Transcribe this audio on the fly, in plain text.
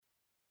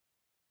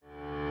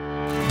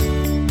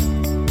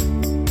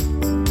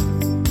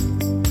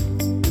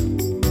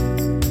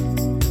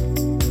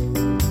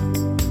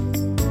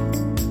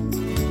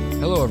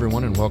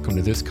everyone, and welcome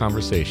to this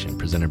conversation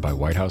presented by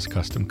White House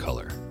Custom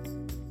Color.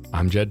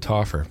 I'm Jed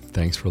Toffer.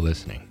 Thanks for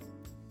listening.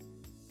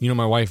 You know,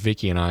 my wife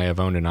Vicki and I have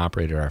owned and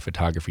operated our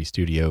photography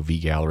studio, V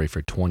Gallery,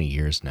 for 20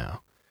 years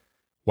now.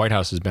 White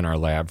House has been our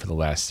lab for the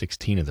last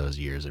 16 of those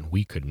years, and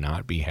we could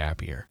not be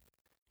happier.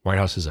 White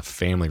House is a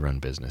family-run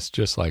business,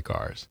 just like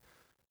ours.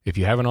 If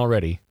you haven't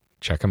already,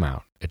 check them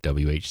out at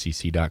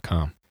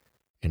whcc.com.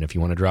 And if you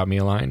want to drop me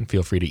a line,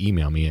 feel free to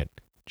email me at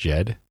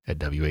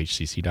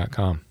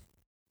jed@whcc.com.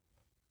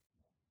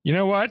 You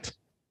know what?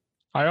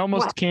 I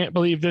almost can't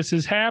believe this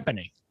is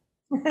happening.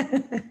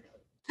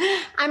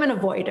 I'm an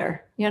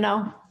avoider, you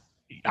know?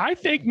 I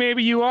think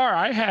maybe you are.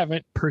 I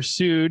haven't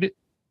pursued,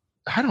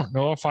 I don't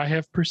know if I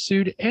have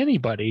pursued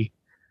anybody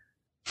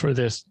for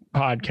this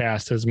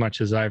podcast as much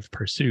as I've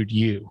pursued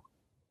you.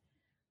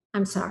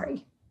 I'm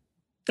sorry.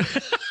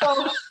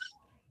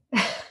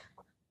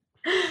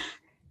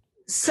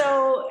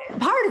 So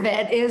part of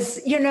it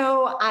is, you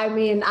know, I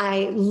mean,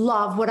 I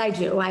love what I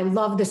do. I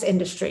love this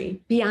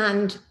industry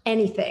beyond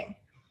anything.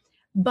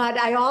 But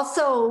I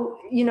also,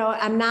 you know,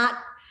 I'm not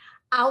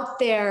out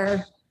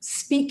there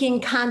speaking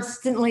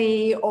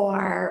constantly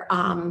or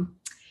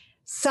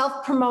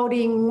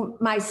self-promoting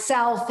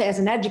myself as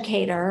an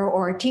educator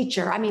or a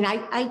teacher. I mean,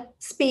 I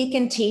speak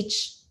and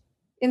teach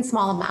in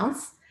small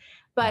amounts,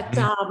 but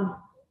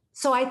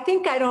so I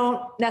think I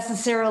don't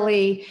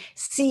necessarily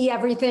see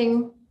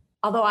everything,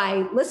 although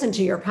I listen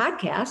to your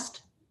podcast.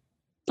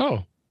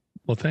 Oh,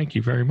 well, thank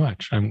you very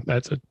much.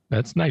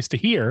 That's nice to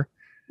hear.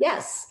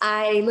 Yes,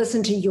 I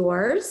listen to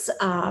yours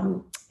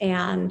and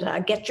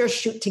Get Your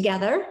Shoot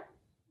Together.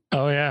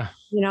 Oh, yeah.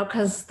 You know,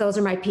 because those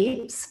are my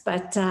peeps,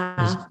 but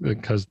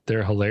because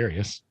they're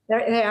hilarious.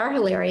 They are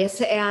hilarious.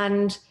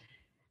 And,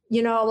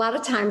 you know, a lot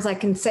of times I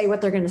can say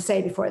what they're going to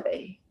say before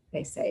they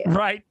say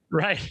it.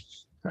 Right.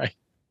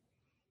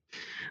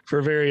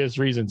 For various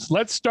reasons.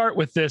 Let's start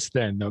with this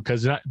then, though,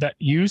 because that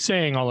you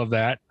saying all of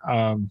that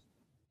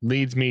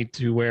leads me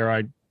to where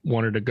I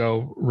wanted to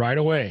go right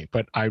away.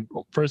 But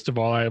first of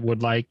all, I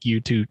would like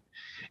you to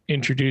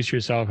introduce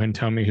yourself and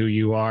tell me who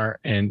you are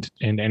and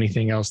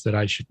anything else that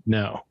I should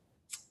know.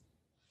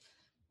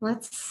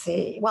 Let's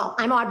see. Well,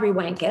 I'm Audrey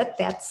Wankett.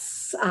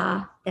 That's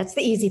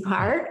the easy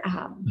part.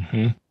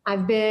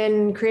 I've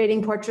been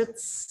creating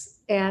portraits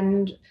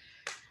and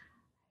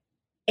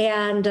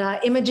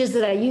images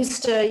that I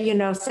used to, you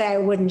know, say I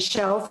wouldn't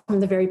show from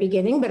the very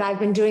beginning, but I've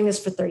been doing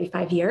this for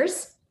 35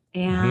 years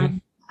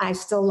and I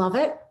still love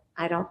it.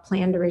 I don't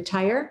plan to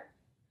retire.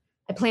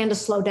 I plan to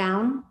slow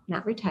down,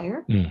 not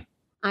retire.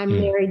 I'm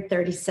married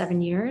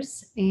 37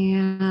 years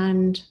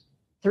and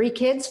 3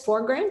 kids,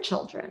 4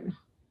 grandchildren.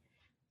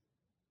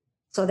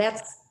 So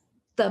that's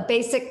the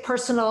basic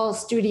personal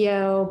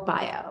studio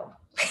bio.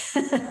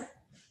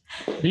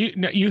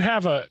 You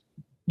have a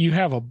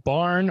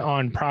barn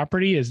on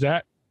property. Is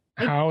that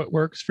how it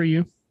works for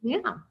you?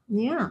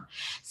 Yeah.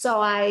 So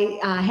I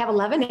have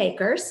 11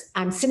 acres.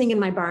 I'm sitting in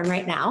my barn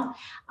right now.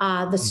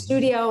 The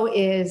studio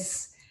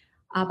is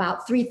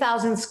about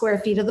 3,000 square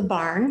feet of the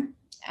barn.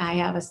 I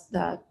have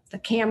the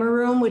camera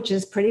room, which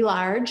is pretty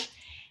large,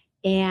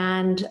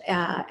 and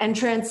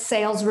entrance,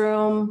 sales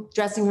room,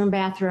 dressing room,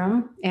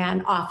 bathroom,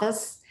 and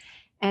office.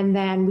 And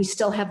then we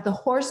still have the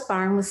horse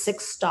barn with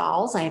 6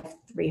 stalls. I have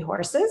 3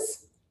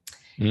 horses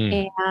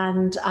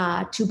and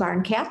 2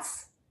 barn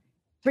cats.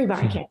 3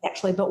 barn cats,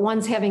 actually, but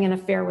one's having an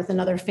affair with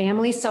another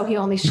family, so he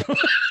only shows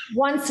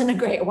once in a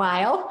great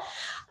while.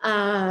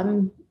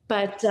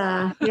 But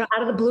you know,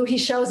 out of the blue, he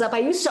shows up. I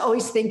used to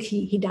always think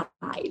he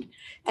died,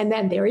 and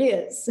then there he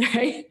is,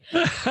 right?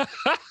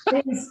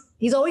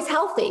 He's always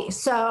healthy.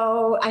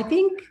 So I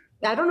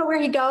don't know where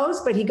he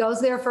goes, but he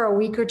goes there for a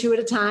week or 2 at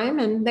a time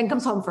and then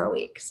comes home for a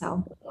week.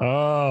 So.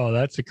 Oh,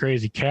 that's a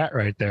crazy cat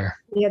right there.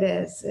 It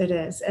is.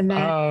 And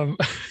then,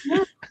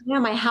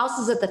 my house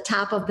is at the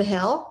top of the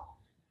hill.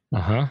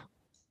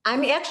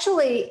 I'm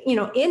actually, you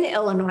know, in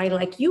Illinois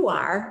like you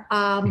are,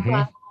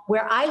 but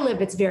where I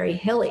live, it's very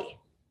hilly.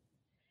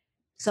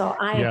 So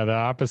the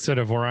opposite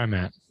of where I'm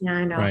at. Yeah,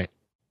 I know. Right.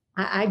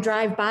 I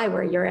drive by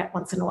where you're at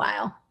once in a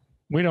while.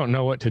 We don't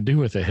know what to do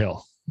with a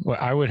hill. Well,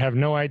 I would have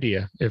no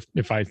idea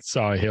if I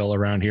saw a hill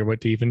around here, what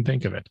to even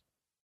think of it.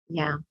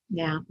 Yeah.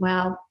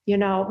 Well, you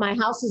know, my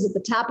house is at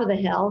the top of the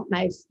hill.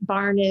 My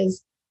barn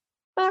is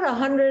about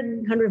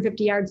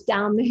 150 yards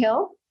down the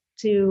hill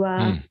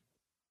to,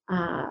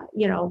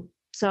 you know,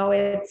 so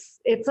it's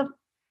a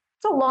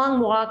long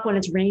walk when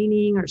it's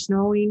raining or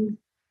snowing.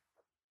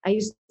 I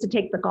used to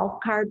take the golf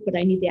cart, but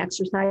I need the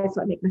exercise,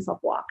 so I make myself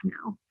walk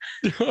now.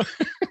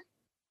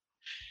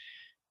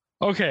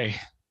 Okay.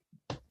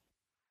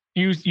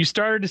 You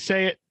started to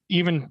say it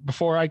even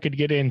before I could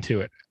get into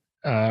it,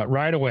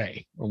 right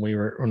away when we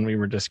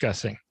were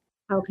discussing.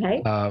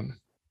 Okay. I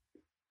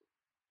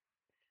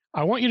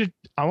want you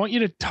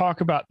to talk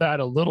about that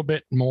a little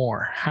bit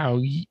more. How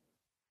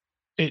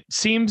it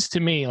seems to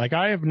me like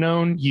I have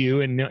known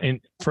you and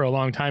for a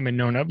long time and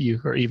known of you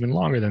for even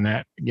longer than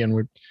that. Again,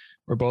 we're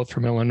both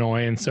from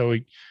Illinois, and so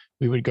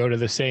we would go to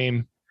the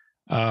same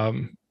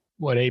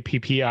what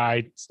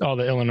APPI, all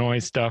the Illinois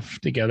stuff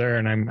together.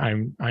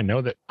 And I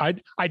know that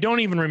I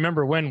don't even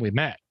remember when we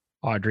met,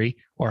 Audrey,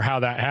 or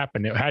how that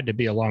happened. It had to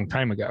be a long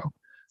time ago,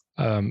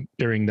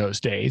 during those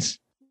days,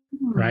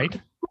 right?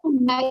 I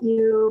met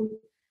you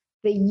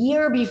the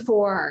year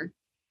before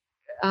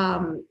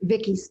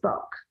Vicki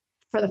spoke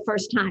for the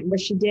first time, where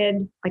she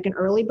did like an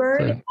early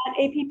bird at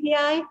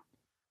APPI.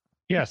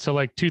 Yeah, so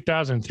like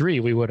 2003,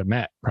 we would have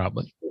met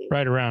probably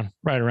right around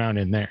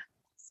in there.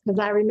 Because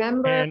I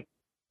remember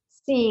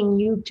seeing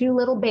you two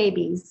little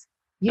babies,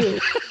 you,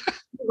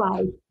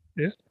 like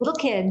little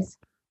kids,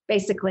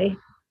 basically.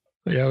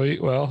 Yeah,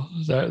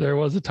 there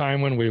was a time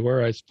when we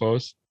were, I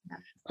suppose.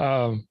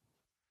 But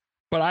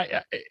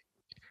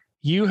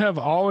you have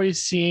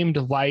always seemed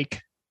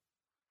like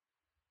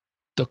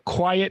the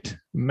quiet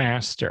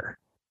master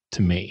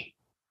to me.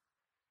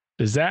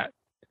 Does that?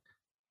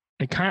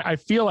 I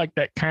feel like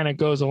that kind of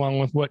goes along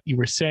with what you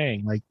were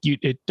saying. Like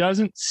it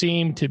doesn't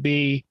seem to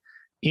be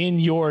in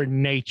your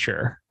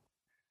nature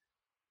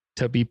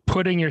to be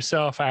putting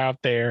yourself out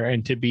there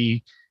and to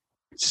be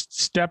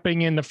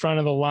stepping in the front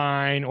of the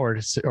line or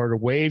to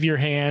wave your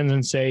hands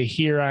and say,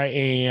 "Here I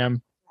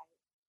am."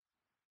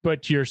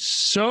 But you're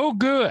so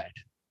good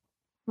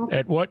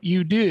at what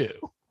you do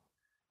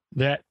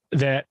that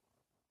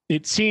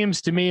it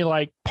seems to me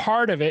like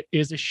part of it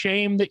is a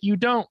shame that you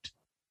don't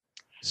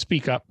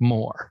speak up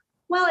more.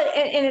 Well,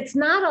 and it's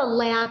not a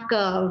lack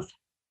of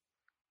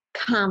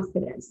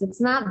confidence. It's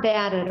not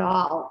that at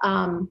all.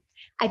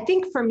 I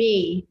think for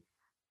me,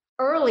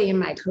 early in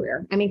my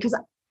career, I mean, because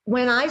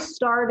when I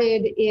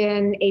started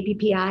in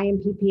APPI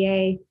and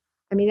PPA,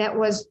 I mean, that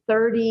was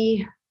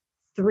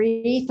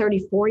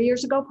 34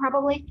 years ago,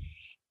 probably.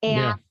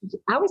 And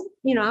I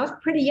was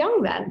pretty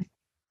young then.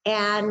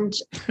 And,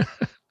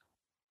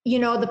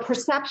 the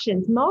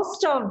perceptions,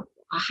 most of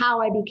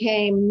how I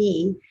became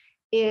me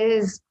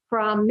is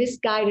from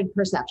misguided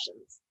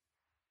perceptions.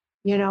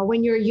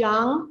 When you're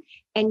young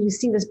and you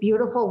see this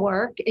beautiful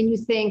work and you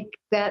think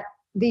that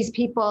these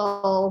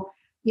people,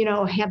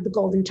 have the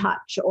golden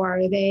touch,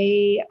 or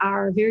they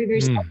are very, very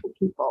special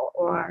people,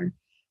 or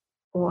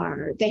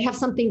they have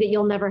something that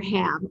you'll never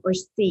have or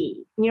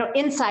see,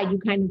 inside you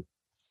kind of,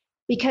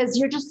 because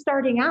you're just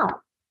starting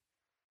out.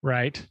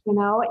 Right.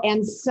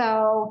 And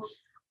so,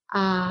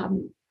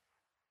 and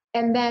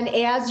then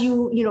as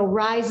you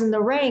rise in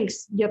the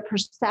ranks, your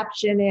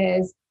perception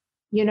is,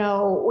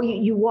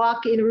 you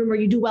walk in a room, or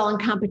you do well in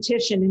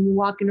competition, and you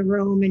walk in a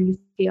room and you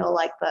feel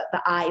like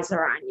the eyes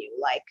are on you,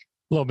 like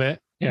a little bit.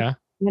 Yeah.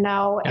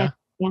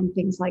 And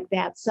things like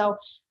that. So,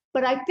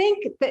 but I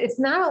think that it's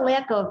not a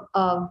lack of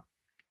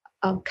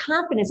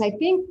confidence. I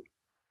think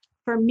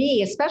for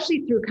me,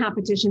 especially through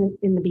competition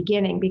in the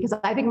beginning, because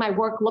I think my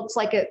work looks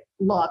like it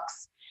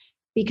looks,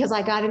 because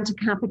I got into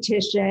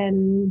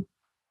competition,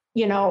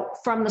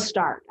 from the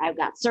start. I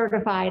got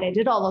certified. I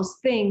did all those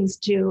things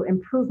to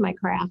improve my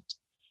craft.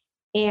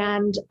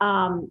 And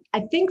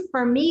I think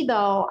for me,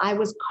 though, I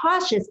was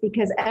cautious,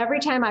 because every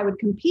time I would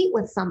compete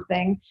with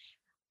something,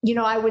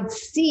 I would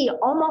see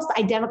almost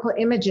identical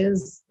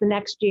images the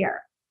next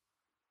year.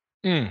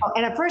 And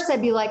at first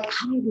I'd be like,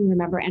 I don't even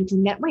remember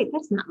entering that. Wait,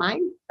 that's not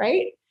mine,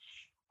 right?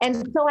 And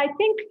so I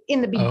think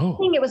in the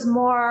beginning, it was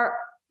more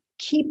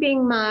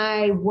keeping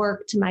my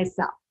work to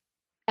myself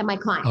and my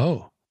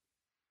clients.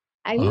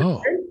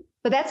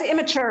 But that's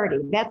immaturity.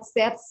 That's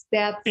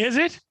Is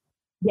it?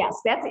 Yes,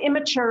 that's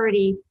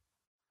immaturity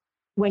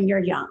when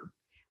you're young,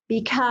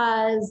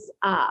 because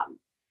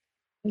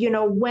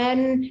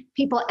when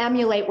people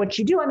emulate what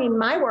you do, I mean,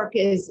 my work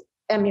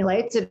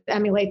emulates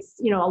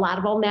a lot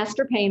of old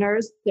master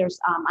painters. There's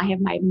I have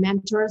my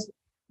mentors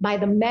by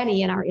the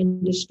many in our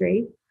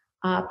industry,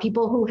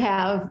 people who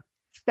have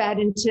fed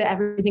into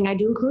everything I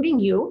do, including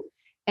you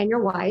and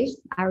your wife.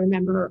 I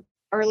remember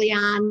early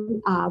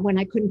on when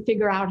I couldn't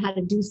figure out how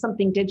to do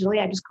something digitally,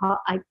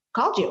 I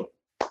called you.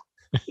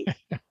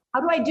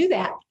 How do I do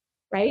that?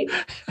 Right?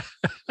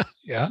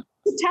 Yeah.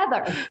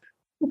 Tether.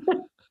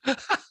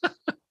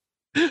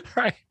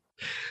 Right.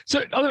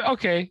 So,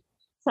 okay.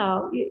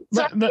 So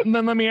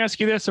let me ask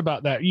you this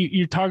about that.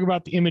 You talk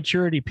about the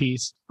immaturity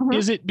piece. Mm-hmm.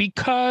 Is it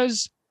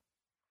because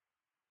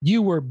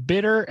you were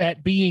bitter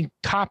at being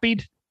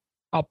copied?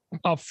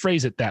 I'll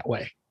phrase it that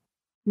way.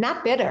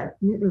 Not bitter.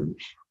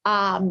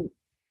 I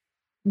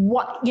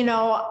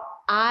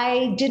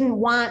didn't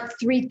want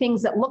 3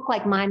 things that looked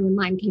like mine when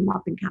mine came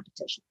up in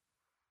competition.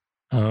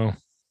 Oh.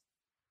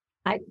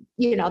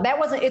 That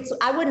wasn't,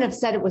 I wouldn't have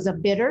said it was a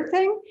bitter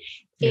thing.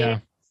 Yeah.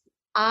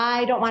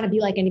 I don't want to be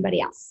like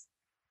anybody else.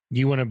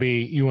 You want to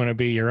be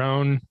your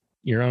own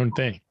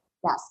thing.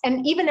 Yes.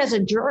 And even as a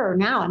juror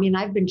now, I mean,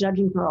 I've been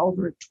judging for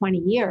over 20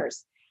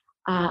 years.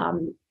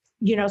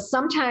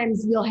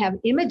 Sometimes you'll have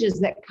images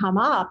that come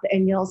up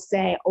and you'll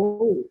say,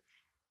 oh,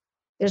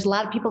 there's a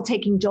lot of people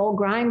taking Joel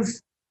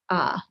Grimes'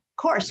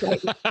 course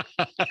right now.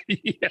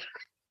 Yeah.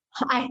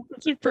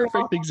 That's a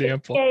perfect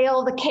example.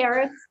 The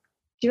carrots.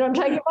 Do you know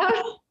what I'm talking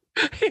about?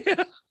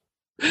 Yeah.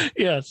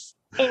 Yes.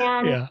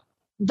 And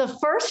the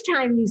first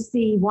time you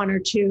see 1 or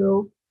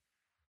 2,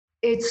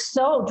 it's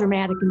so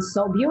dramatic and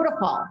so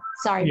beautiful.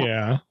 Sorry about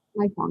Yeah.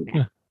 my phone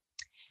back.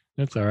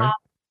 That's all right.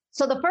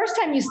 So the first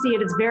time you see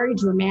it, it's very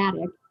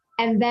dramatic.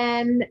 And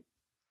then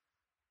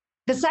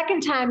the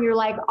second time you're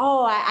like,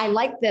 oh, I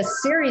like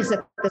this series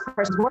that this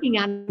person's working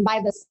on. And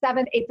by the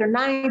 7th, 8th, or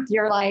 9th,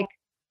 you're like,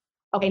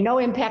 okay, no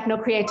impact, no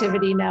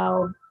creativity,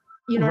 no,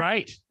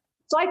 Right.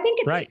 So I think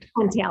it's right.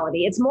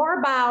 mentality. It's more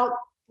about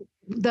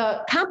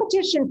the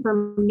competition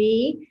for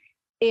me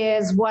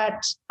is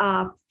what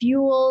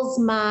fuels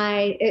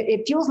my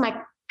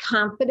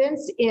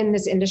confidence in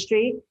this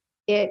industry.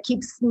 It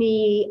keeps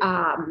me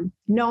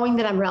knowing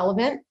that I'm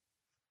relevant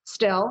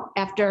still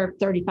after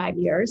 35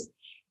 years.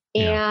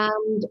 Yeah.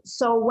 And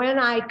so when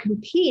I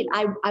compete,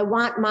 I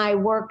want my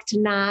work to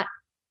not,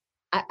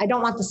 I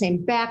don't want the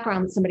same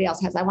background that somebody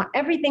else has. I want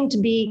everything to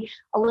be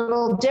a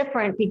little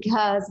different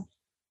because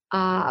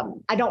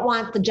I don't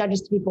want the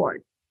judges to be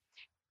bored.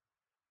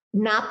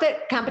 Not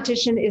that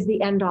competition is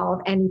the end all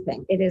of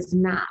anything. It is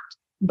not,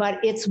 but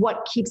it's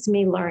what keeps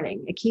me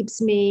learning. It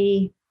keeps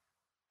me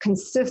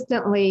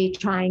consistently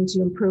trying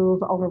to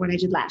improve over what I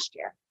did last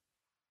year.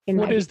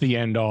 What is the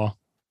end all?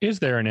 Is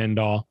there an end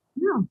all?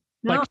 No.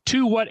 Like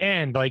to what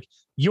end? Like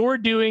you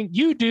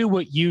do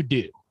what you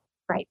do.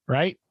 Right.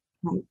 Right.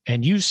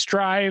 And you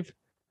strive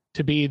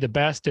to be the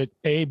best at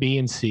A, B,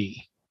 and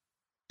C.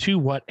 To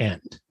what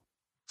end?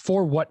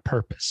 For what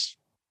purpose?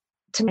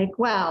 To make,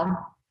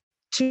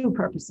 two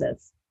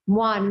purposes.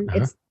 One,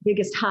 it's the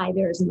biggest high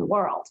there is in the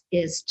world,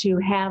 is to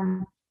have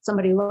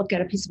somebody look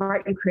at a piece of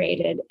art you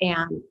created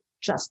and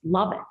just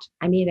love it.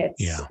 I mean, it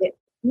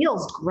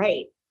feels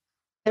great.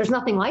 There's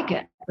nothing like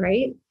it,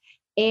 right?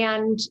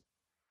 And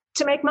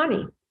to make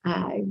money,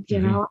 I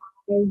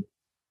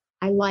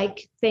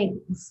like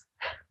things.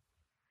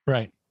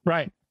 Right.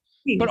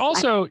 But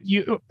also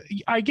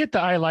I get the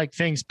I like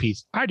things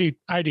piece. I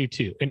do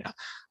too. And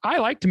I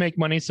like to make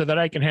money so that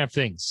I can have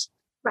things.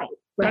 Right.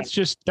 That's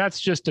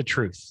just a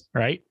truth.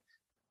 Right.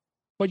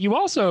 But you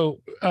also,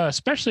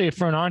 especially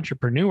for an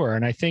entrepreneur,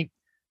 and I think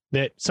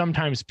that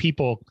sometimes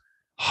people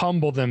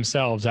humble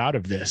themselves out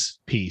of this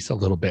piece a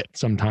little bit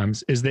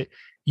sometimes, is that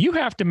you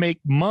have to make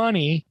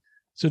money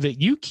so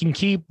that you can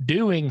keep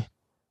doing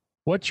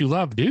what you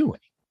love doing.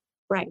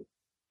 Right.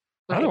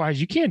 Otherwise,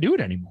 you can't do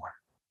it anymore.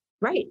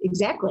 Right,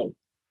 exactly.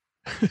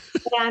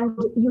 And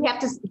you have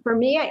to, for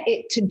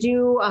me, to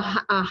do a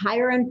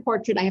higher end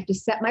portrait, I have to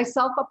set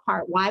myself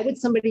apart. Why would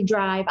somebody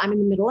drive? I'm in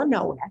the middle of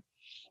nowhere.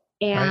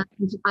 And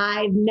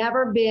I've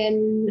never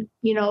been,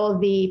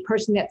 the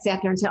person that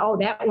sat there and said, oh,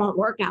 that won't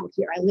work out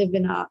here. I live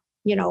in the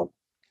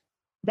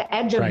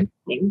edge of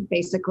nothing,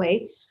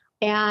 basically.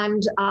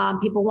 And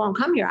people won't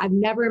come here. I've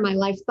never in my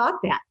life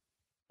thought that.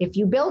 If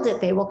you build it,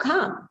 they will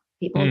come.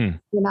 People,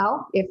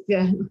 if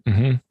you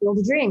build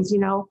the dreams,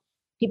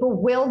 people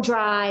will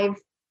drive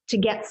to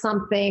get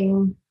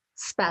something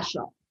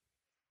special.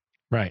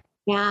 Right.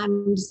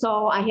 And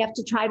so I have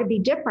to try to be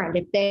different.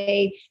 If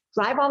they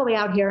drive all the way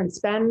out here and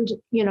spend,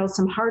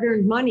 some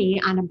hard-earned money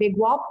on a big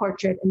wall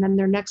portrait, and then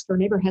their next door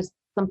neighbor has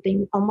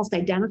something almost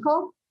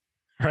identical.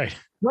 Right.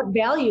 What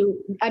value?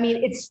 I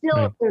mean, it's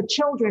still their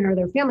children or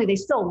their family. They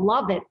still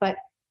love it, but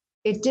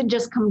it did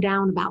just come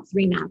down about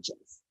 3 notches.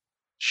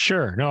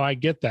 Sure. No, I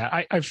get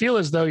that. I feel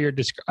as though you're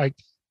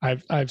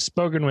I've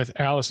spoken with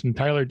Allison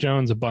Tyler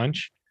Jones a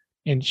bunch,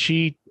 and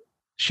she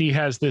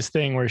has this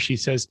thing where she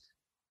says,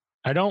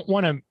 I don't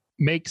want to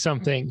make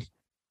something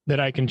that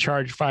I can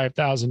charge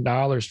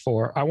 $5,000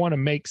 for. I want to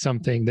make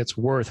something that's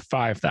worth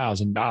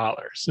 $5,000.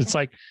 It's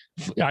like,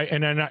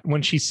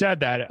 when she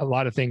said that, a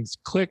lot of things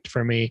clicked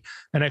for me.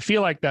 And I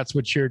feel like that's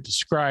what you're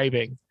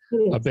describing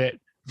a bit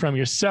from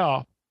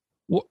yourself.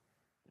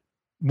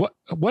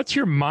 What's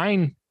your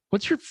mind?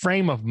 What's your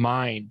frame of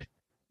mind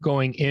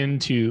going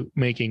into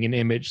making an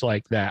image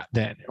like that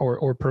then,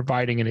 or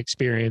providing an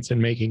experience and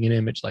making an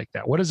image like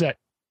that? What does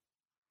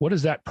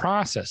that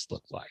process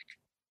look like?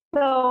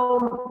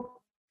 So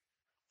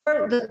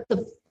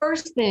the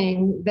first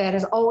thing that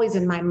is always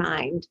in my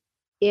mind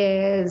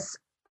is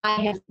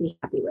I have to be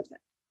happy with it.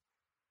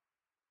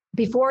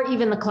 Before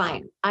even the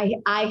client,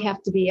 I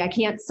have to be, I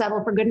can't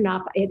settle for good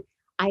enough.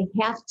 I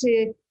have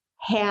to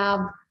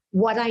have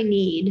what I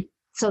need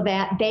so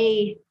that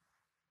they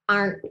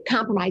aren't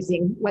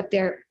compromising what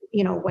they're,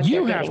 what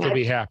you they're getting. You have to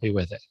be happy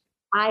with it.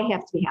 I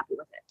have to be happy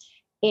with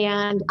it.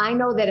 And I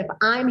know that if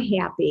I'm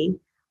happy,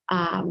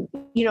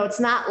 it's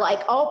not like,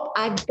 oh,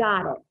 I've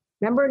got it.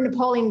 Remember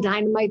Napoleon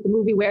Dynamite, the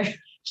movie where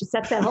she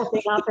sets that whole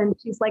thing up and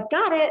she's like,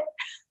 got it.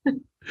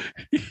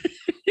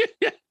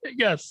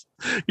 Yes.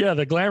 Yeah.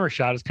 The glamour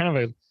shot is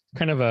kind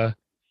of a,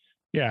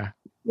 yeah.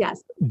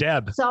 Yes.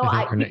 Deb. So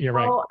you're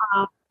right.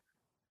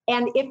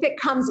 And if it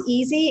comes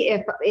easy,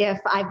 if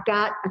I've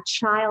got a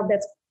child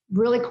that's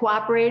really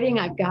cooperating,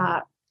 I've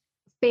got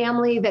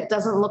family that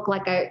doesn't look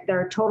like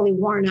they're totally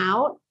worn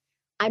out,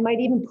 I might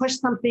even push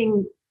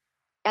something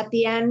at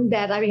the end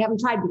that I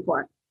haven't tried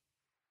before.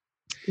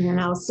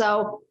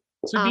 So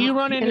do you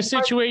run into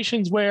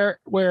situations where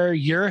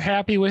you're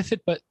happy with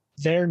it, but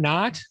they're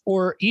not,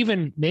 or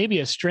even maybe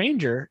a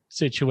stranger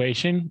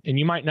situation, and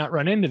you might not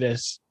run into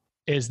this,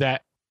 is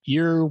that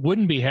you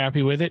wouldn't be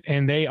happy with it,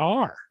 and they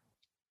are.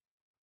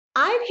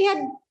 I've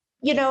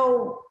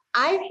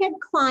had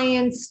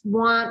clients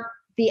want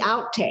the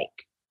outtake.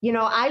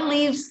 I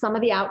leave some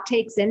of the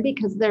outtakes in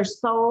because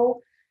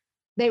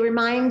they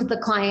remind the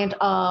client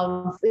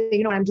of,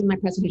 when I'm doing my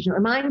presentation, it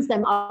reminds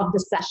them of the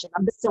session,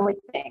 of the silly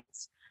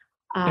things.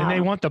 And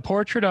they want the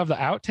portrait of the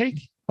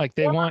outtake? Like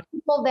they want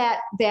people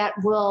that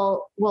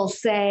will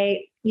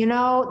say,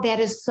 that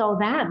is so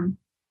them.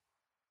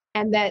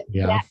 And that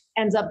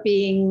ends up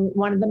being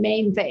one of the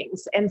main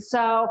things. And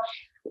so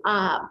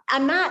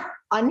I'm not,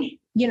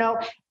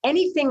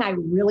 anything I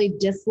really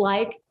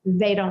dislike,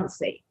 they don't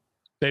see.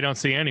 They don't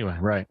see anyway,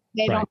 right?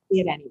 They don't see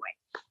it anyway.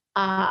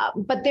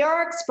 But there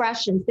are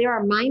expressions, there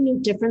are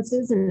minute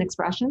differences in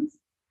expressions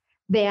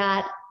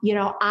that,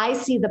 I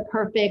see the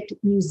perfect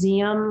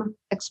museum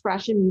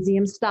expression,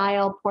 museum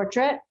style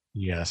portrait.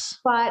 Yes.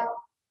 But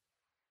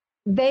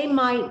they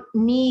might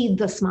need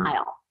the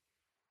smile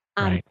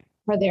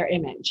for their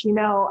image,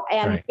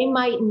 and they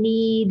might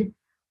need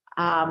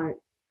the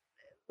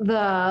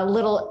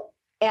little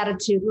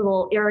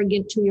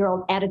arrogant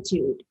 2-year-old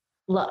attitude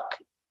look,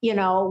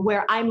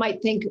 where I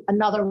might think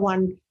another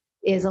one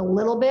is a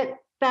little bit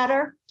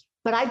better.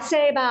 But I'd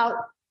say about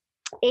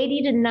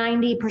 80 to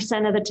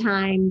 90% of the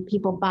time,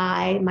 people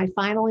buy my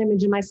final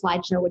image in my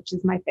slideshow, which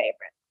is my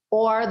favorite,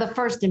 or the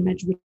first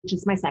image, which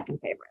is my second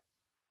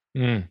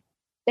favorite.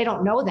 They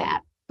don't know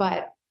that,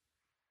 but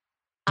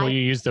you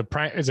use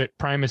is it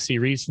primacy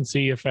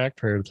recency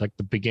effect, where it's like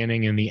the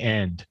beginning and the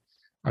end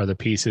are the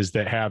pieces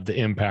that have the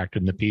impact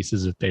and the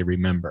pieces that they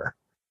remember?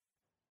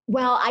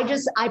 Well,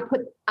 I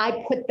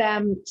put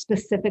them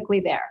specifically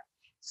there.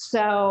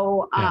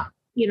 So, I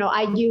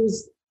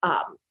use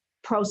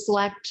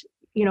ProSelect,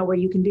 where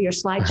you can do your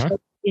slideshow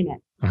in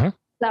it.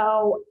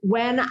 So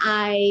when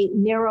I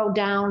narrow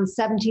down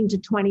 17 to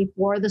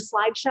 24, the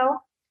slideshow,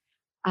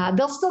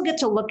 they'll still get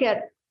to look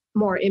at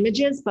more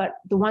images, but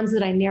the ones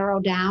that I narrow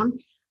down,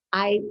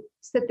 I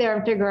sit there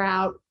and figure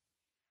out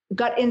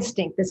gut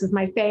instinct. This is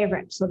my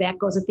favorite. So that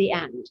goes at the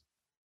end.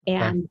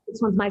 And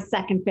this one's my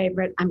second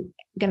favorite. I'm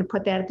going to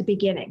put that at the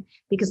beginning,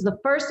 because the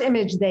first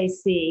image they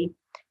see,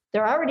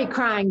 they're already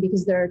crying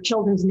because their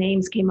children's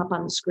names came up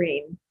on the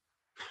screen.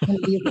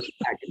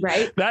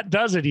 Right? That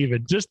does it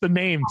even, just the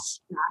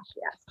names. Oh, gosh,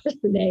 yes,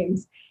 just the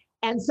names.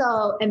 And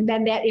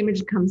then that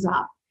image comes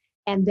up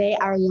and they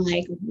are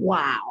like,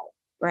 wow,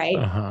 right?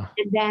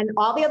 And then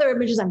all the other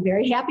images I'm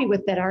very happy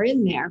with that are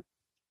in there.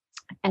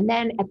 And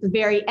then at the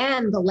very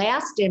end, the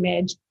last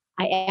image,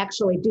 I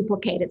actually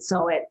duplicate it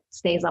so it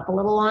stays up a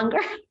little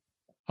longer.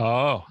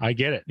 Oh, I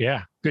get it.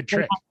 Yeah. Good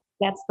trick.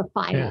 That's the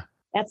final. Yeah.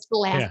 That's the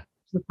last,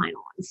 the final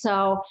one.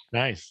 So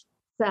nice.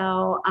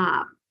 So,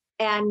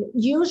 and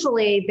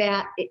usually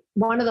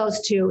one of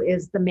those two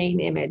is the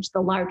main image,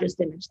 the largest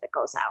image that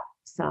goes out.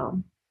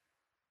 So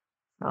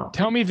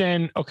tell me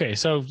then, okay,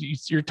 so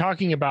you're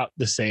talking about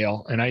the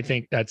sale, and I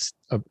think that's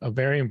a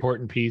very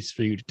important piece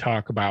for you to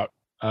talk about,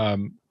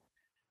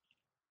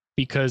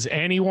 because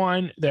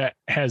anyone that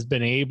has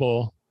been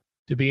able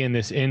to be in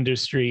this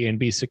industry and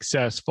be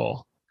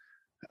successful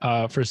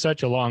for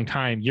such a long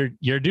time,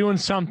 you're doing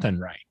something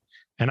right.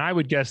 And I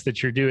would guess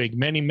that you're doing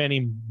many,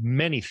 many,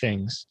 many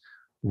things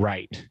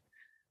right.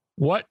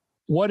 What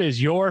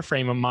is your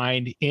frame of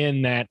mind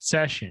in that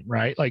session,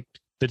 right? Like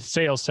the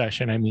sales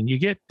session. I mean, you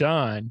get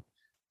done,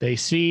 they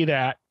see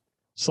that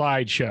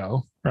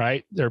slideshow,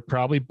 right? They're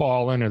probably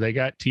bawling, or they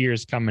got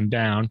tears coming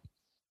down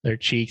their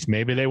cheeks.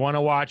 Maybe they want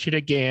to watch it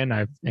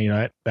again.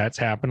 That's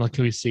happened. Like,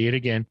 we see it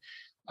again.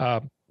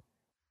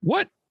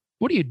 What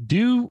do you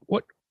do?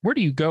 Where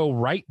do you go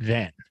right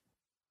then?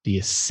 Do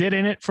you sit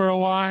in it for a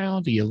while?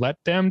 Do you let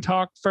them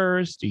talk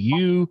first? Do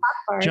you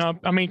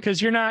jump? I mean,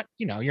 because you're not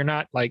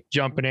like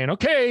jumping in.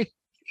 Okay.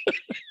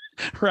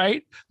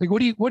 Right? Like, what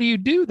do you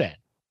do then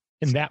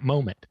in that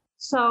moment?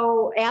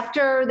 So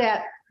after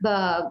that,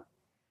 the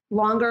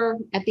longer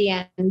at the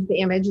end, the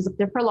image is up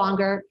there for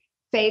longer,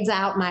 fades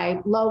out, my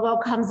logo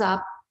comes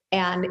up,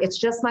 and it's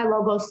just my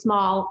logo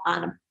small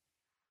on a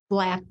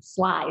black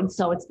slide.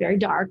 So it's very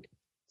dark,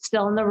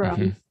 still in the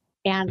room.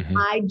 And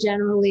I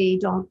generally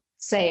don't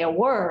say a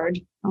word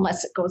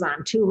unless it goes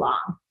on too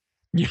long.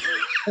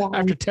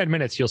 After 10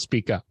 minutes, you'll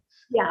speak up.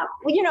 Yeah.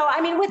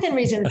 Well, within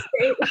reason.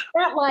 It's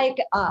not like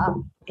a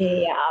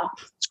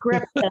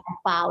script that I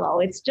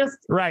follow. It's just.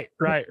 Right.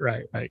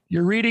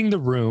 You're reading the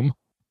room.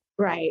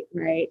 Right.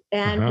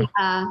 And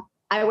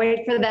I wait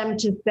for them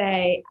to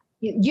say,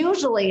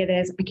 usually it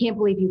is, I can't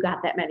believe you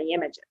got that many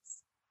images.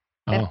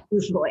 That's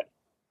usually.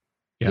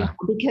 Yeah.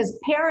 Because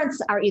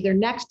parents are either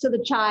next to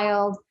the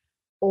child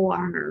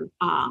or,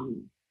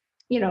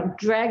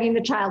 dragging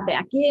the child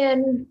back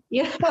in,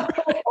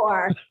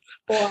 or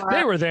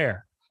they were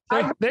there.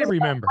 They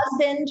remember.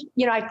 Husband,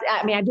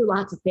 I do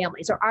lots of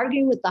families. Or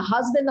arguing with the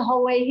husband the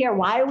whole way here.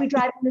 Why are we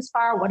driving this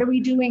far? What are we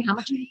doing? How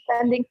much are we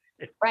spending?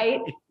 Right?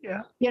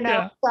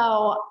 Yeah.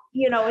 So,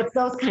 it's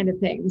those kind of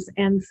things.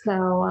 And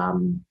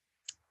so,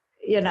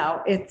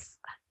 it's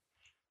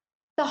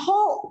the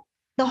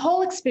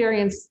whole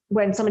experience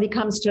when somebody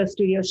comes to a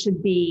studio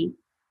should be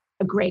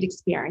a great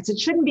experience. It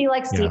shouldn't be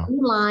like standing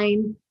in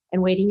line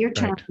and waiting your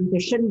turn. Right.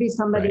 There shouldn't be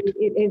somebody,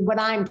 what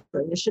I'm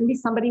doing, there shouldn't be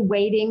somebody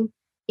waiting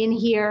in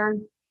here,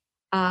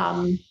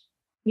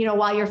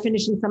 while you're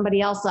finishing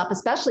somebody else up,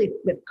 especially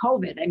with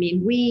COVID. I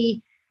mean,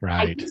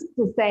 I used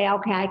to say,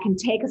 okay, I can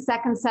take a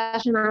second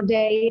session on a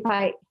day if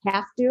I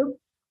have to.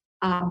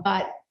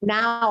 But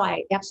now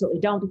I absolutely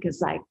don't,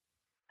 because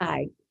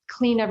I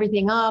clean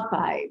everything up.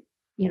 I,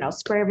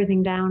 spray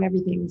everything down.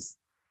 Everything's.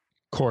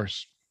 Of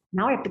course.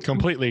 Now I have to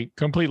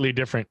completely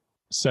different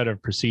set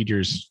of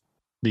procedures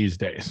these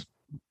days.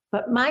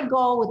 But my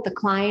goal with the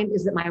client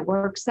is that my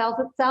work sells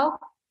itself.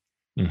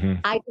 Mm-hmm.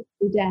 I just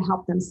need to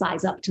help them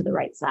size up to the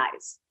right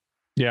size.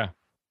 Yeah.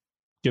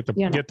 Get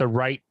the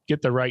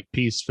right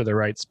piece for the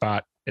right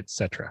spot,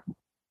 etc.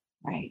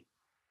 Right.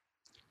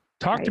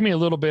 Talk to me a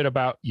little bit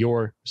about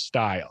your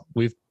style.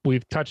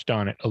 We've touched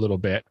on it a little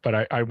bit,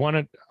 but I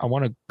want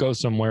to go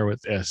somewhere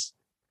with this.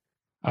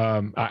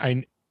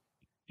 It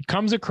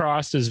comes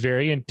across as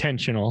very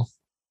intentional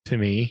to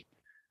me.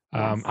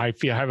 Yes. I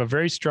have a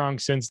very strong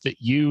sense that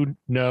you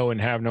know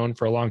and have known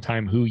for a long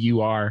time who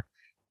you are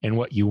and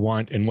what you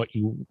want and what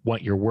you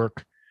want your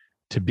work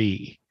to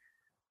be.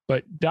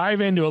 But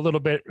dive into a little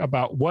bit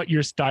about what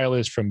your style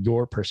is from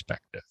your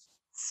perspective.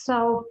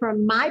 So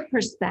from my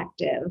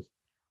perspective,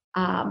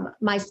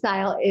 my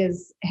style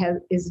is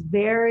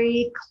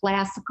very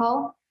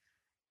classical,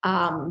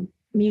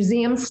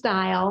 museum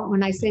style.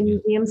 When I say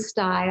museum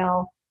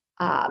style,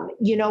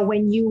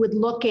 when you would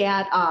look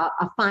at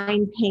a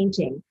fine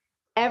painting,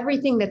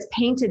 everything that's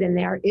painted in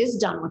there is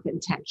done with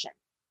intention.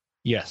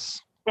 Yes.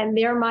 And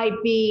there might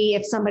be,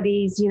 if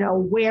somebody's,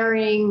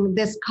 wearing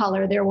this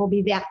color, there will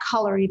be that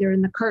color either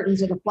in the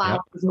curtains or the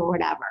flowers or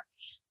whatever.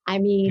 I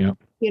mean,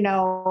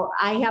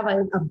 I have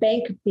a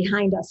bank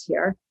behind us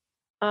here,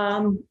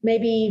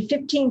 maybe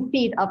 15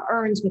 feet of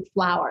urns with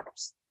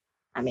flowers.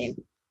 I mean,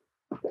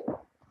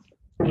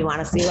 you want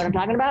to see what I'm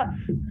talking about?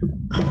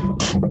 I'll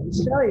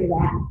show you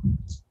that.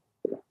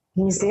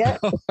 Can you see it?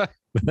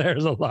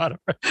 There's a lot of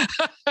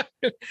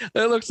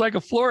it looks like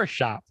a florist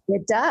shop.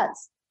 It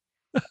does.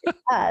 It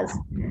does.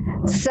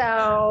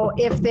 So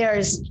if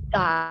there's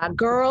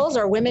girls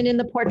or women in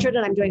the portrait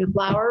and I'm doing a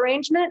flower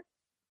arrangement,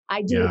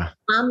 I do it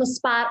on the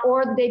spot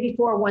or the day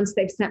before once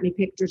they've sent me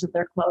pictures of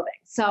their clothing.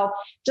 So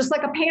just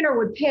like a painter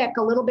would pick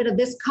a little bit of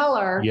this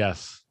color,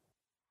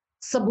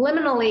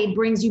 subliminally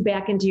brings you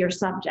back into your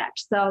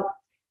subject. So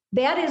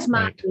that is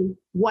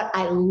what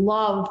I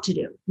love to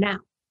do. Now,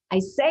 I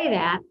say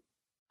that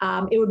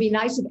it would be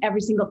nice if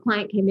every single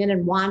client came in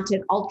and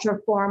wanted ultra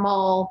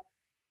formal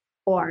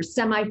or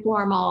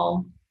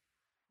semi-formal,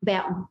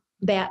 that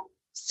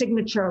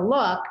signature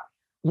look.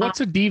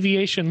 What's a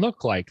deviation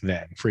look like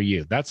then for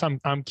you?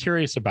 I'm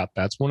curious about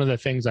that. That's one of the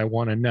things I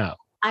want to know.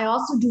 I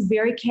also do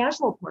very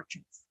casual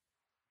portraits.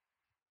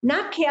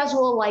 Not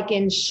casual like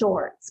in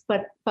shorts,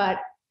 but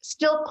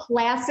still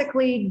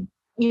classically,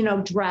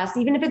 dressed,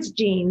 even if it's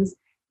jeans,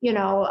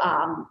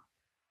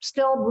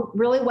 still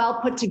really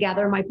well put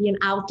together. Might be an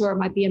outdoor,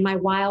 might be in my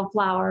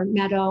wildflower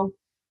meadow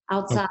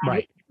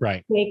outside.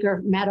 Right.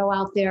 Acre meadow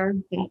out there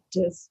that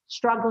is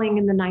struggling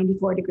in the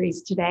 94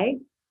 degrees today.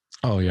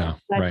 Oh yeah.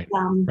 But,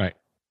 right.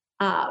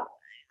 I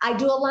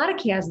do a lot of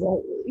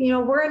casual,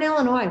 we're in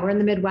Illinois, we're in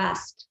the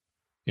Midwest.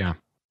 Yeah.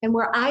 And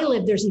where I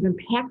live, there's even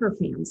Packer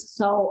fans.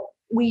 So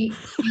we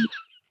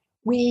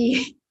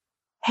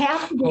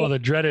have to. The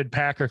dreaded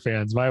Packer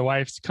fans. My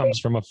wife comes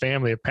from a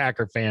family of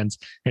Packer fans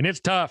and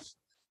it's tough.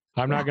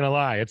 I'm not going to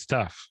lie. It's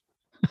tough.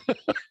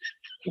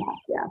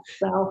 Yeah.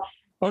 So.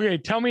 Okay.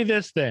 Tell me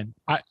this then.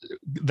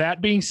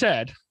 That being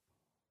said,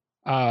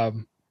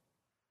 who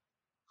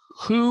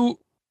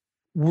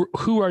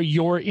are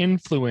your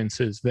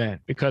influences then?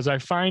 Because I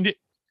find it,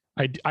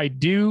 I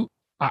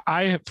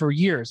for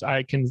years,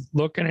 I can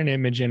look at an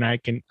image and I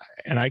can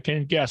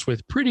guess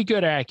with pretty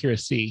good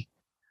accuracy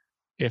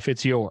if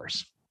it's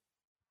yours.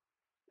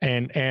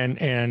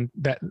 And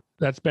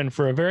that's been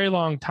for a very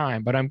long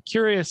time, but I'm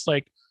curious,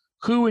 like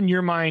who in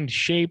your mind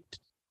shaped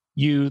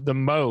you the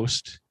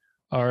most,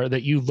 or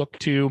that you look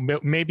to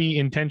maybe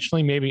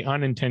intentionally, maybe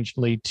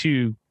unintentionally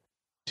to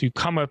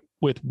come up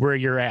with where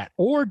you're at,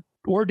 or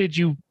did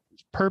you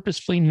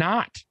purposefully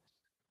not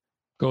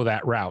go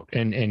that route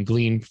and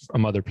glean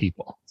from other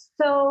people?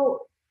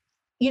 So,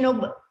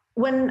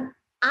 when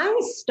I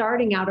was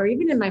starting out, or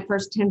even in my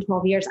first 10,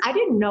 12 years, I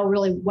didn't know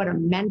really what a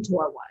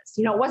mentor was.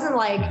 It wasn't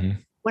like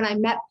when I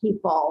met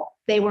people,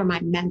 they were my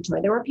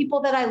mentor. There were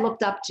people that I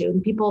looked up to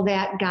and people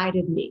that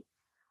guided me.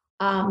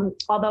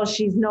 Although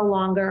she's no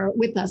longer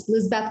with us,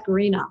 Lizbeth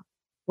Garina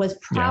was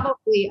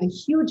probably a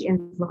huge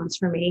influence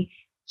for me.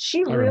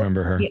 She really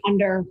remember her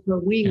under her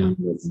wing when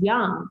she was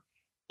young.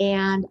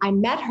 And I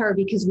met her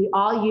because we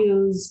all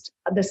used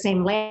the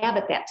same lab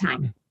at that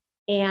time.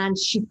 And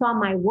she saw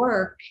my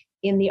work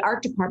in the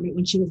art department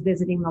when she was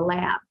visiting the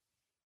lab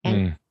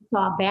and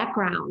saw a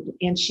background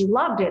and she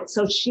loved it.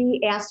 So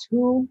she asked,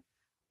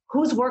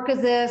 whose work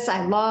is this?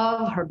 I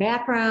love her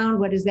background.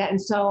 What is that?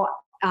 And so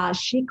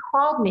she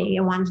called me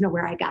and wanted to know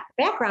where I got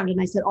the background.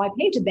 And I said, I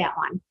painted that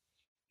one.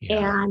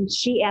 Yeah. And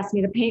she asked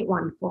me to paint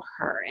one for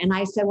her. And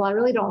I said, well, I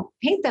really don't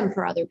paint them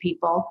for other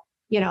people.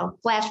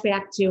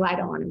 Flashback to, I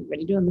don't want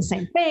everybody doing the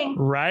same thing.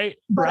 Right.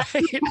 But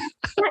Right.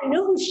 I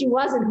knew who she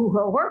was and who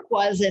her work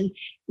was. And,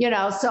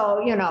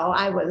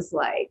 I was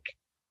like,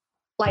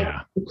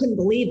 Yeah. I couldn't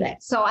believe it.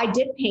 So I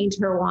did paint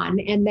her one.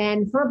 And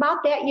then for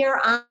about that year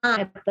on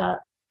at the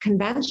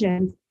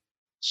convention,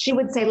 she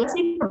would say, let's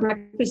eat for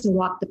breakfast and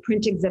walk the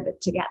print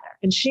exhibit together.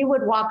 And she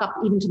would walk up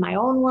even to my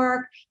own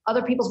work,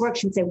 other people's work.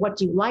 She would say, what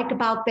do you like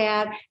about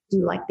that? Do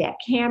you like that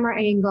camera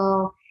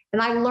angle?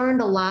 And I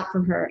learned a lot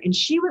from her. And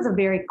she was a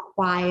very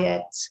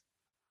quiet,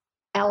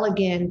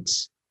 elegant,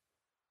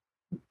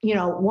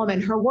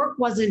 woman. Her work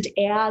wasn't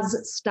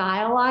as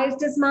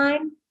stylized as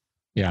mine,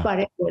 but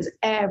it was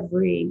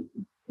every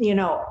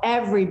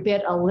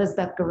bit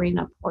Elizabeth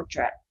Garina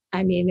portrait.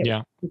 I mean, it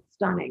was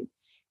stunning.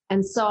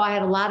 And so I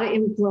had a lot of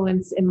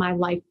influence in my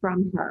life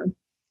from her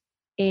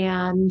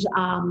and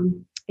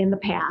in the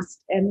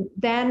past. And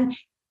then,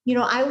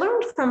 I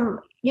learned from,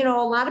 a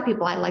lot of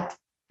people. I liked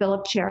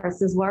Philip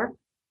Cherris's work.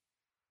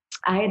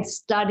 I had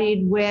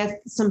studied with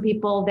some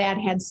people that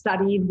had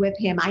studied with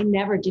him. I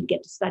never did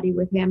get to study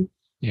with him.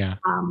 Yeah.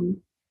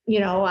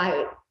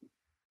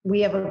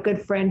 We have a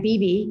good friend,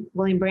 BB,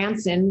 William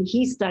Branson.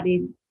 He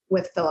studied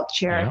with Philip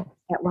Cherris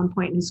at one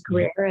point in his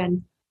career.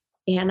 And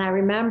I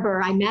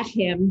remember I met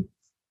him.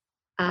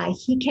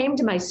 He came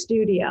to my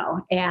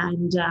studio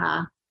and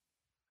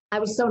I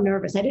was so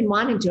nervous. I didn't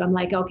want him to. I'm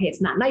like, okay,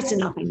 it's not nice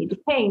enough. I need to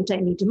paint. I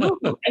need to move.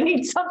 I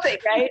need something,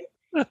 right?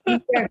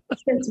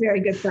 It's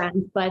very good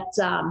friends, but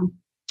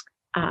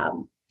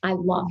I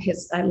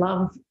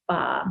love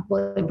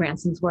William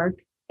Branson's work.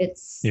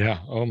 It's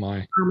oh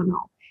my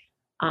phenomenal.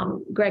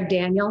 Greg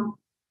Daniel,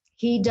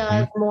 he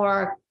does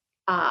more.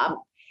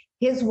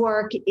 His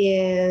work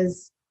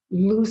is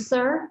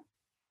looser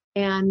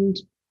and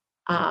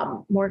a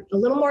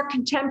little more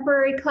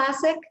contemporary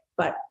classic,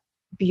 but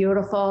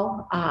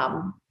beautiful.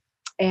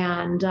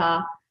 There's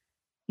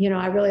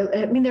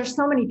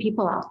so many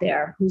people out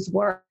there whose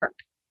work.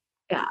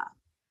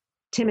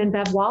 Tim and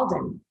Bev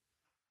Walden.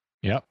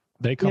 Yep,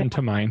 they come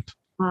to mind.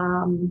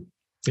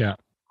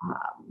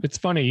 It's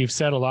funny. You've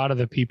said a lot of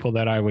the people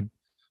that I would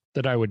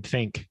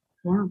think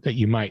that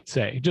you might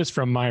say, just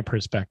from my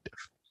perspective.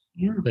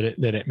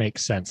 That it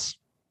makes sense.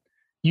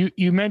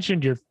 You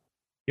mentioned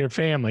your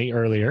family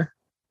earlier,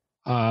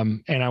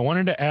 and I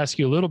wanted to ask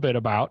you a little bit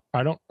about.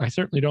 I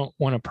certainly don't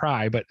want to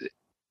pry, but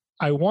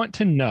I want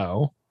to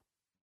know.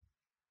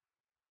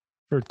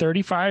 For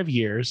 35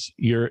 years,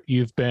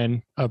 you've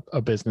been a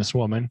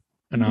businesswoman,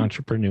 an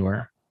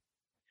entrepreneur,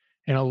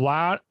 and a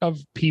lot of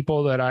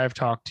people that I've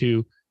talked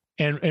to,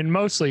 and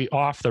mostly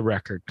off the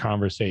record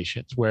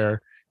conversations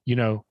where,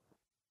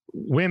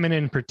 women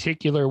in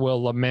particular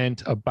will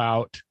lament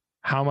about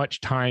how much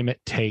time it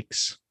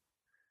takes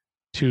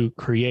to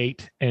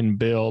create and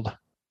build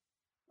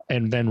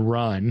and then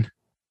run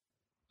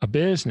a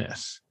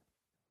business.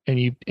 And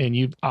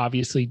you've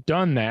obviously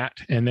done that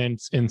and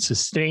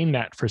sustained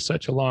that for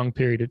such a long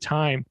period of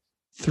time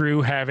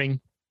through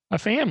having a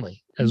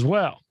family as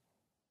well.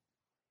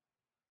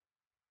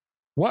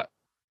 What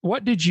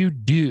did you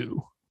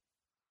do?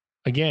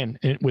 Again,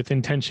 with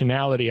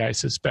intentionality, I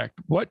suspect.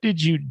 What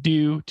did you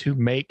do to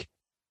make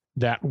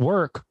that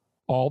work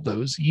all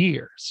those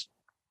years?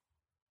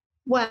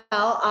 Well,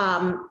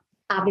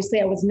 obviously,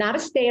 I was not a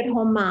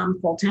stay-at-home mom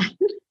full time.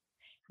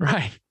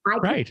 Right. I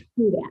couldn't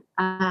do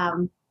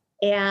that.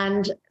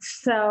 And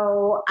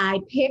so I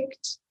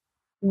picked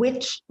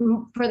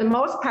for the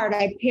most part,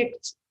 I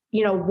picked,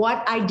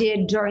 what I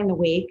did during the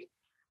week.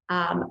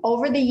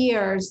 Over the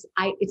years,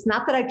 it's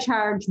not that I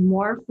charge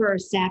more for a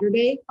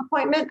Saturday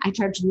appointment. I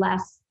charge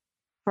less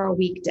for a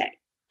weekday.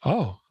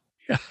 Oh,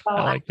 yeah. So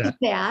I like that.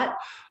 That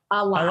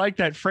a lot. I like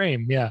that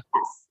frame. Yeah.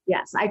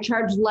 Yes. I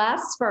charge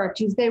less for a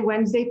Tuesday,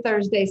 Wednesday,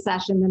 Thursday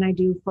session than I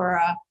do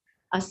for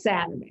a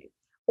Saturday.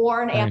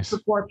 Or an after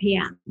 4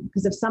 p.m.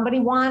 Because if somebody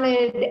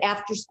wanted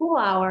after school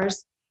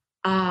hours,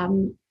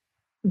 then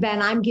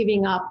I'm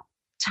giving up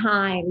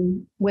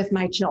time with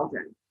my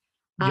children.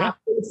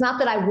 It's not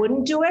that I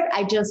wouldn't do it.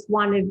 I just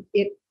wanted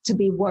it to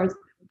be worth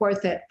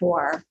it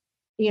for,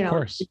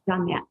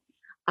 done that.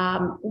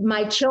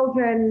 My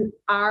children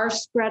are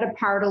spread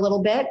apart a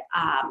little bit.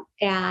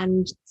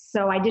 And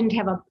so I didn't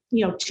have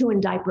two in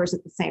diapers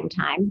at the same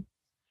time.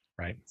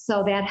 Right.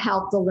 So that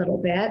helped a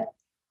little bit.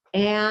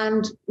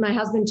 And my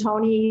husband,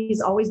 Tony, he's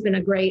always been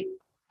a great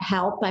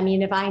help. I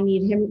mean, if I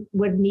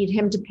would need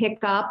him to pick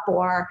up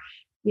or,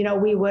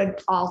 we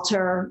would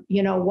alter,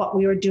 what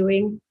we were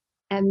doing.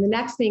 And the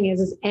next thing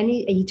is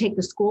you take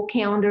the school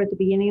calendar at the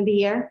beginning of the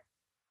year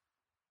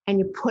and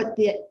you put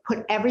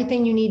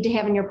everything you need to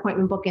have in your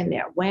appointment book in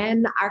there.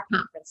 When are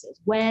conferences?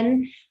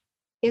 When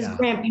is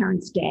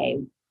Grandparents'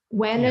 Day?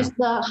 When is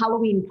the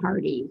Halloween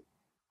party?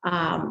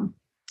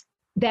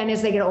 Then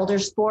as they get older,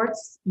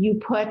 sports, you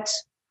put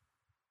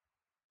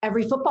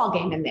every football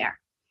game in there.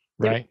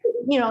 Right.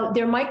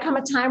 There might come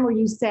a time where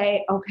you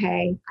say,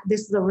 okay,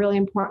 this is a really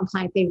important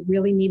client. They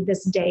really need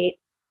this date,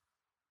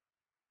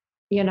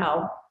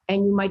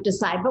 and you might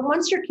decide. But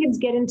once your kids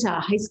get into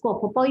high school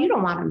football, you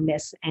don't want to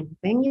miss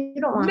anything. You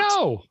don't want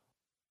No.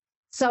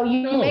 So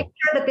you make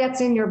sure that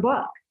that's in your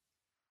book.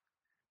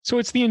 So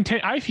it's the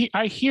intent.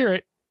 I hear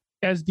it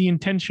as the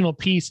intentional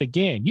piece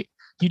again.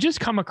 You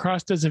just come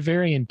across as a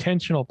very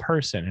intentional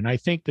person, and I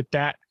think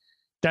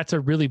that's a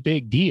really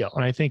big deal.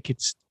 And I think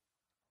it's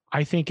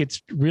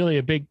really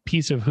a big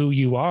piece of who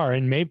you are,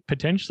 and maybe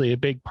potentially a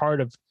big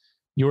part of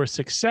your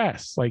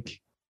success.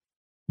 Like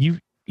you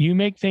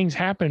make things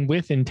happen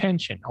with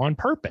intention, on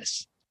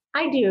purpose.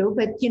 I do,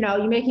 but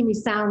you're making me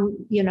sound,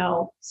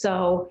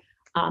 so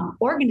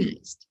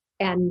organized.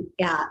 And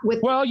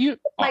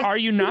are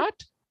you not?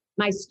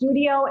 My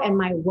studio and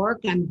my work,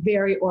 I'm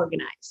very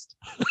organized.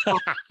 So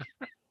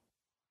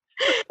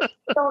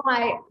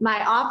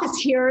my office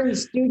here in the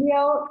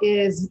studio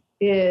is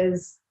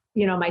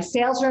my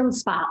sales room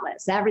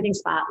spotless, everything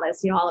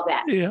spotless, all of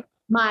that. Yeah.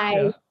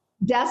 My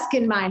desk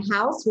in my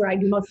house where I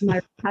do most of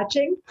my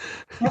touching.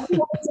 Every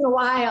once in a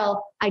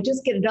while, I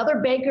just get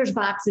another baker's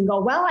box and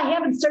go, well, I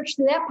haven't searched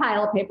through that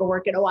pile of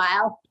paperwork in a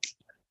while.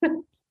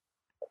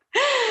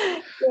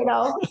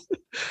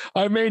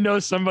 I may know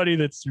somebody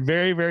that's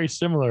very, very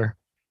similar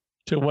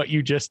to what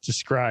you just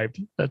described.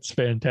 That's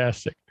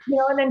fantastic.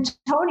 And then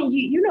Tony,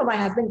 you know my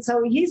husband,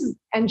 so he's an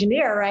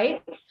engineer,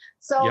 right?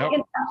 So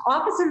in the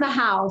office in the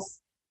house,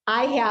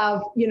 I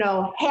have,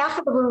 half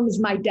of the room is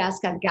my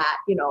desk. I've got,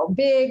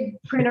 big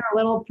printer,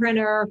 little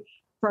printer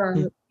for,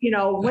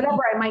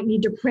 whatever I might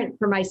need to print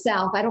for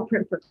myself. I don't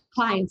print for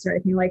clients or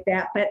anything like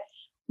that, but,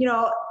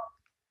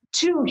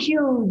 2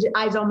 huge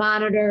ISO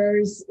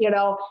monitors,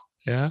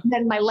 Yeah.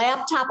 Then my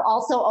laptop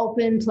also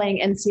open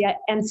playing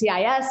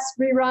NCIS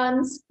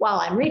reruns while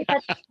I'm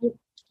retouching.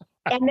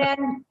 And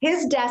then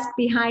his desk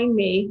behind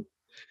me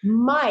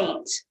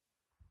might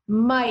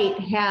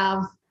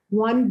have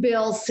one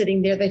bill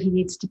sitting there that he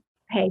needs to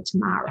pay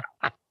tomorrow.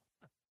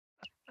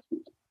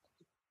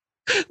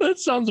 That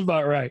sounds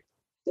about right.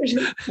 There's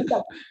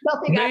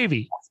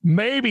nothing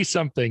maybe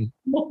something.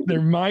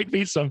 There might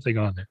be something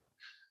on there.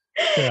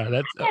 Yeah,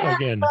 that's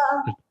again.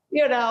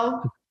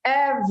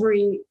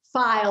 Every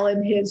file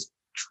in his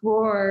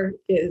drawer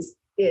is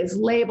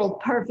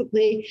labeled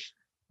perfectly.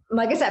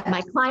 Like I said,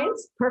 my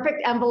clients,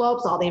 perfect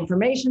envelopes, all the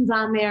information's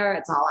on there.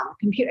 It's all on the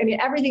computer. I mean,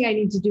 everything I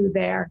need to do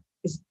there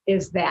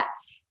is that.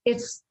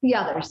 It's the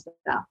other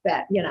stuff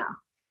that,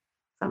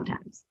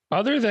 sometimes.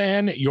 Other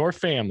than your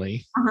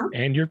family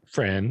and your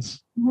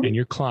friends and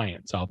your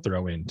clients, I'll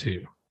throw in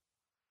too.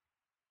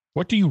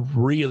 What do you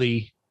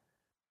really,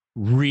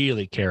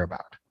 really care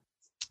about?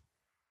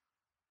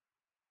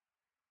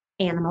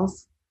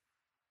 Animals.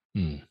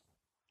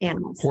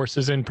 Animals.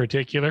 Horses in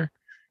particular?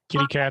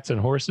 Kitty cats and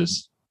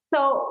horses?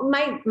 So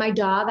my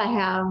dog, I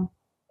have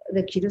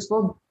the cutest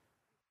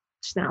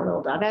she's not a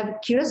little dog. I have the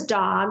cutest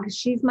dog.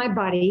 She's my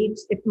buddy.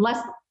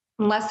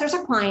 Unless there's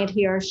a client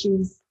here,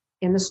 she's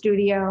in the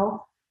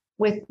studio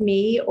with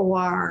me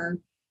or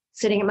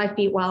sitting at my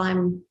feet while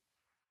I'm,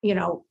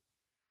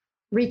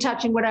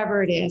 retouching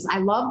whatever it is. I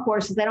love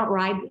horses. I don't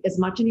ride as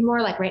much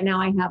anymore. Like right now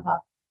I have a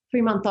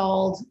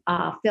 3-month-old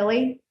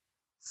filly.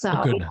 So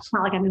it's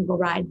not like I'm going to go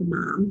ride the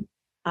mom.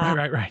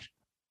 Right.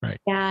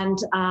 And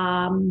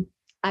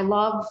I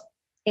love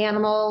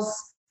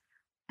animals.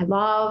 I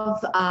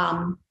love,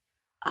 I'm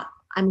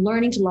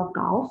learning to love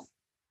golf.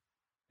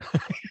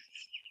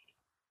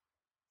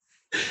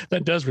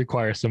 That does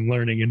require some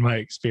learning in my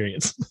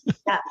experience.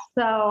 Yeah.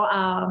 So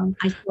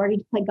I started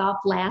to play golf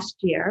last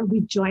year.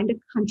 We joined a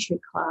country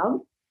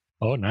club.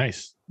 Oh,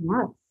 nice.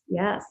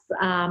 Yes.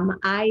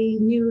 I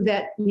knew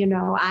that,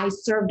 I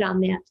served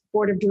on that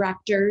board of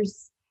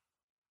directors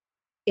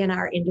in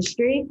our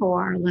industry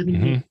for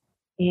 11 years.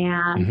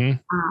 And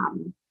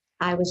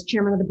I was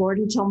chairman of the board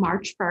until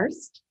March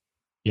 1st.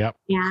 Yep.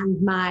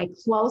 And my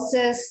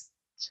closest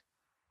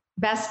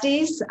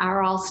besties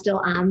are all still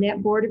on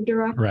that board of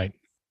directors.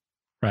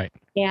 Right.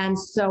 And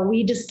so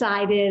we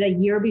decided a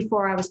year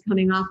before I was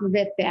coming off of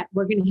it that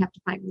we're going to have to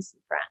find me some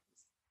friends.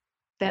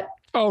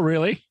 Oh,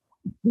 really?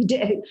 We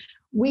did.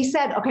 We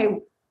said, okay,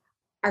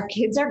 our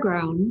kids are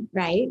grown,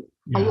 right?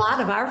 Yeah. A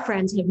lot of our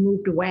friends have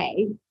moved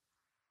away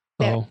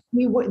that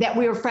we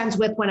were friends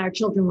with when our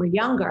children were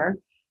younger.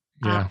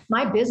 Yeah.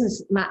 My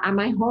business,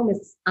 my home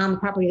is on the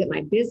property that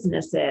my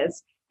business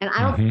is. And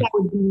I don't think that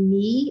would be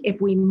me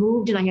if we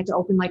moved and I had to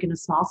open like in a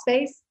small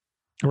space.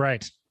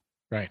 Right.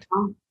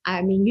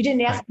 I mean, you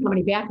didn't ask how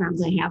many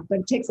backgrounds I have, but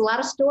it takes a lot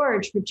of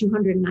storage for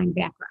 209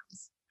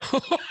 backgrounds.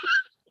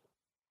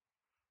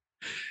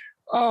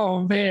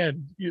 Oh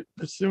man,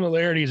 the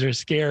similarities are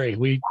scary.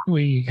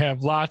 We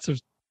have lots of,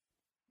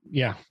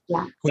 we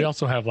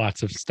also have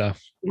lots of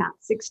stuff. Yeah,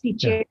 60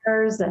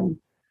 chairs and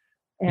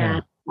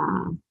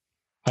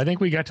I think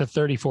we got to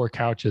 34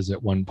 couches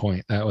at one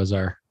point. That was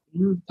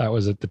that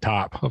was at the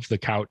top of the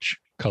couch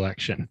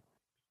collection.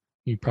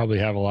 You probably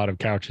have a lot of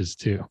couches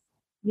too.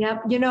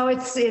 Yep. But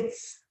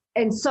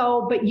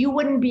you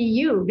wouldn't be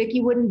you.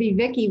 Vicki wouldn't be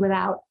Vicki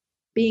without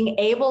being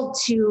able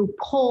to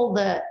pull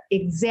the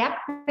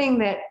exact thing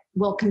that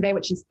will convey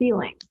what she's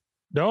feeling.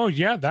 Oh,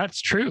 yeah, that's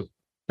true.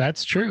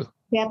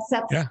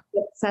 that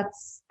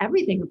sets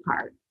everything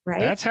apart, right?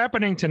 That's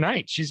happening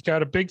tonight. She's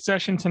got a big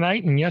session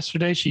tonight. And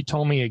yesterday she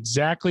told me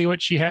exactly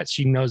what she had.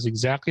 She knows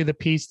exactly the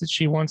piece that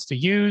she wants to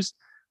use.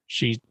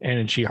 She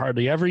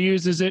hardly ever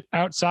uses it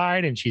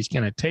outside, and she's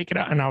going to take it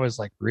out. And I was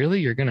like, really?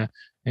 You're going to,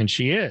 and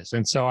she is.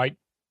 And so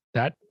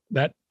that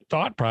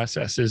thought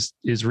process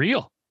is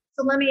real.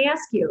 So let me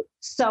ask you.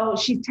 So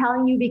she's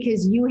telling you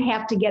because you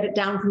have to get it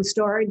down from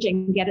storage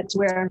and get it to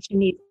where she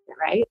needs it,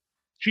 right?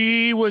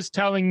 She was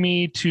telling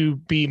me to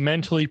be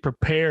mentally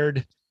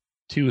prepared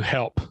to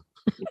help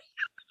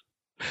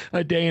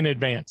a day in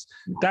advance.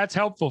 That's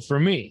helpful for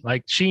me.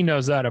 Like, she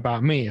knows that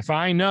about me. If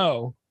I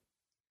know,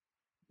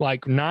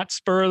 like, not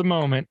spur of the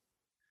moment,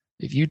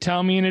 if you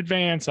tell me in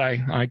advance,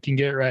 I can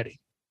get ready.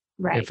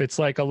 Right. If it's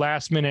like a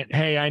last minute,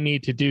 hey, I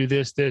need to do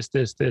this,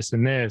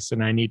 and this,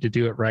 and I need to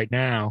do it right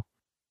now,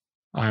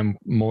 I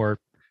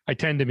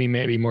tend to be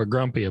maybe more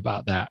grumpy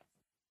about that.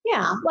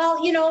 Yeah.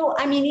 Well,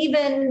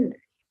 even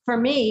for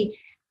me,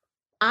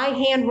 I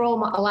hand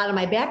roll a lot of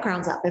my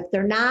backgrounds up. If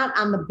they're not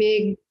on the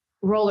big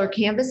roller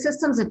canvas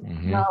systems, if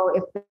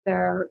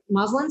they're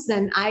muslins,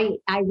 then I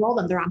roll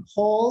them. They're on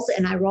poles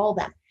and I roll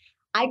them.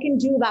 I can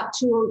do about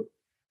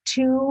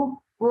two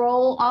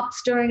roll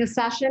ups during a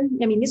session.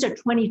 I mean, these are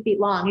 20 feet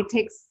long. It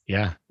takes,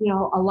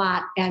 a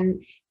lot.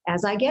 And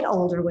as I get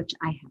older, which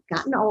I have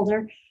gotten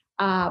older,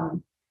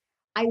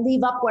 I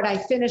leave up what I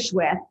finish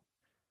with,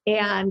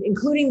 and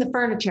including the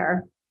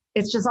furniture,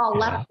 it's just all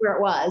left where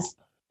it was.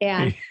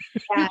 And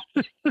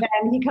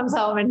then he comes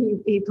home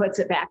and he puts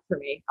it back for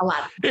me a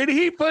lot. And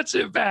he puts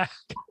it back.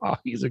 Oh,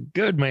 he's a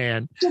good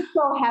man. Just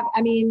so happy.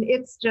 I mean,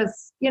 it's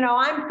just,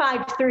 I'm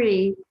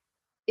 5'3",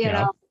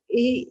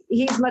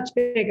 he's much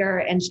bigger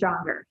and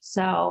stronger.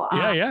 So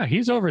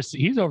he's over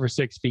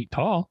 6 feet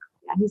tall.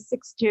 Yeah, he's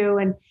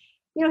 6'2", and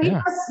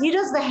he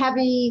does the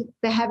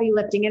heavy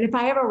lifting. And if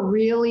I have a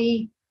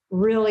really,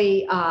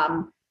 really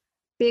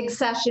big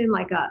session,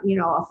 like a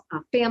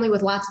family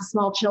with lots of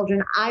small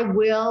children, I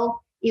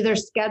will either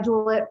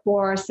schedule it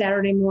for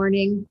Saturday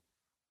morning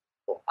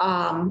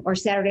or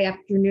Saturday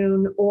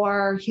afternoon,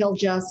 or he'll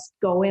just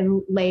go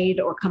in late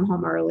or come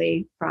home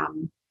early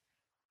from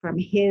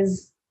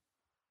his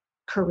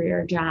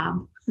career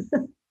job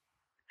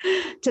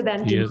to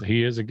then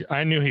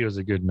I knew he was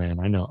a good man.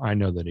 I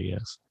know that he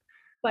is.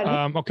 But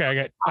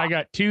okay, I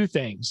got two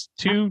things,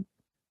 two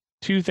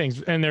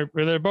things, and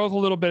they're both a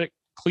little bit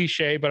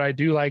cliche, but I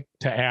do like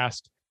to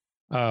ask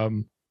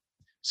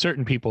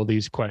certain people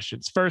these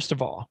questions. First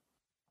of all,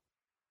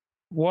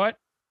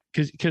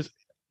 because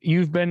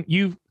you've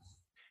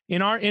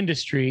in our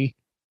industry,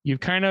 you've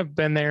kind of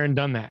been there and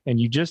done that, and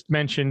you just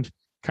mentioned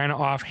kind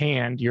of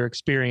offhand your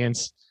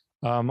experience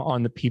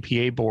on the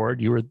PPA board.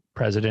 You were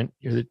president,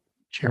 you're the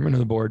chairman of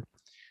the board.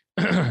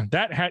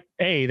 that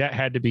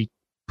had to be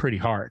pretty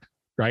hard,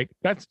 right?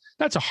 That's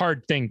a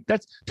hard thing.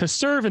 That's to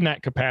serve in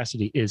that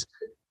capacity is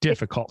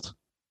difficult.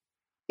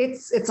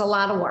 It's a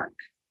lot of work.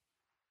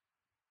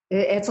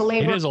 It's a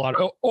labor. It is a lot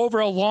over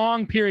a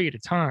long period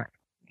of time,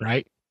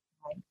 right?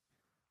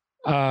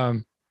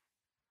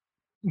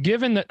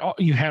 Given that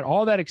you had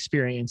all that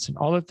experience and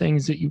all the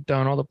things that you've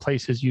done, all the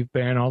places you've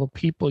been, all the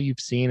people you've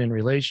seen and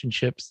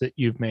relationships that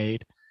you've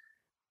made,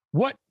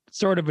 what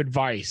sort of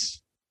advice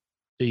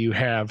do you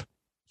have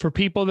for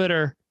people that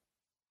are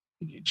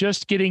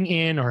just getting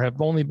in or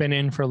have only been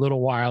in for a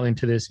little while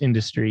into this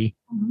industry,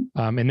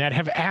 and that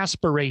have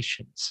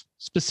aspirations,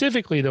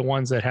 specifically the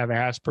ones that have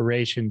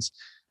aspirations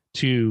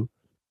to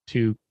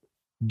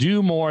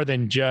do more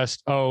than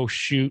just,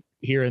 shoot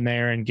here and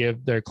there and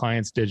give their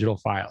clients digital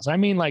files? I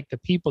mean, like the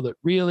people that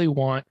really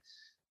want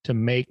to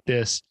make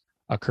this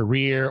a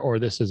career, or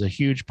this is a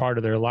huge part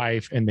of their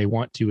life, and they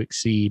want to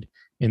succeed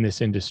in this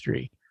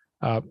industry.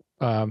 What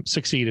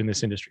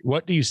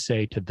do you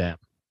say to them?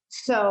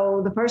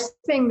 So the first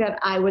thing that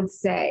I would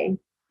say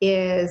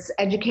is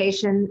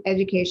education.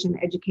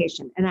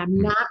 And I'm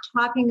not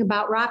talking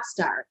about rock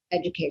star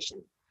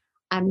education.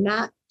 I'm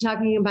not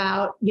talking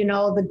about,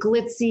 the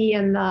glitzy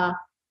and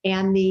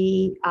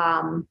the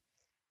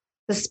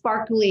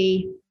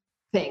sparkly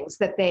things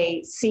that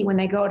they see when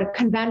they go to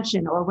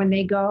convention or when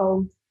they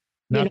go.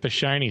 Not the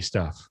shiny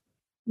stuff.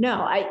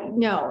 No,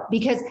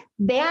 because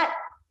that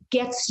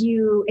gets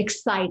you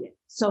excited.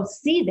 So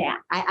see that.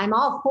 I'm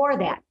all for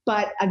that.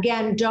 But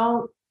again,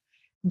 don't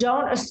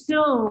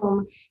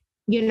assume,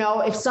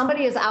 if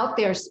somebody is out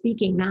there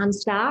speaking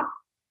nonstop,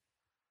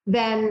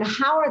 then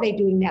how are they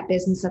doing that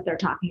business that they're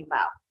talking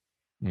about?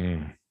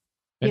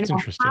 That's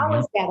interesting. How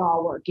is that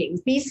all working?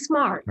 Be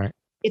smart. Right.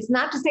 It's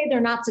not to say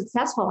they're not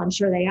successful. I'm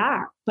sure they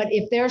are. But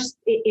if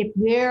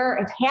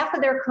half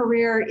of their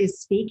career is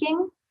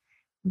speaking,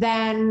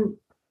 then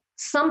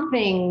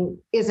something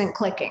isn't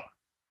clicking,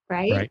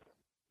 right? Right.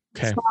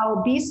 Okay.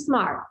 So be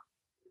smart.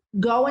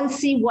 Go and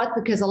see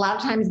because a lot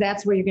of times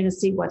that's where you're going to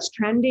see what's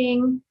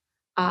trending,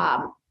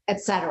 et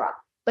cetera.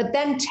 But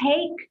then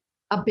take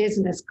a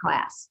business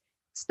class.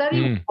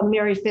 Study with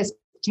Mary Fisk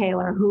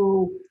Taylor,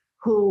 who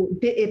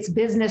it's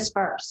business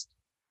first.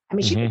 I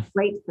mean, she's a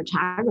great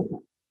photographer,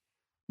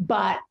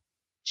 but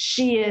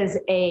she is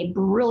a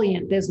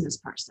brilliant business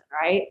person,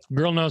 right?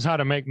 Girl knows how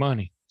to make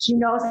money. She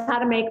knows how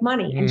to make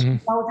money and she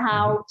knows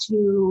how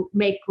to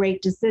make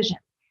great decisions.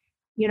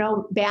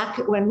 Back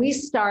when we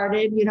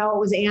started, it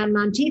was Ann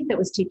Monteith that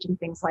was teaching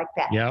things like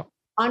that. Yeah.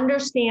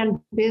 Understand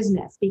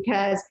business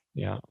because,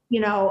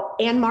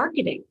 and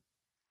marketing.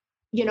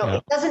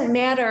 It doesn't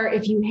matter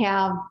if you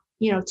have,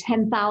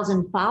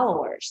 10,000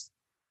 followers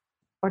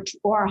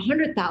or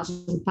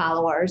 100,000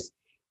 followers.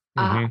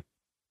 If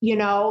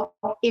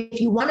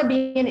you want to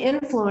be an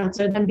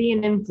influencer, then be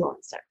an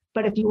influencer.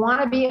 But if you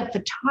want to be a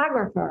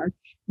photographer,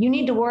 you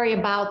need to worry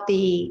about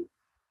the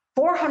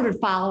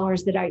 400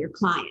 followers that are your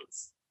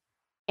clients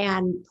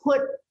and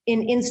put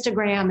in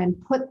Instagram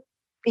and put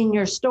in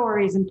your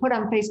stories and put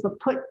on Facebook,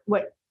 put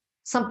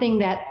something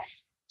that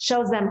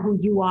shows them who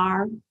you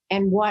are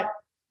and what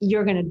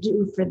you're going to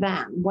do for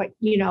them.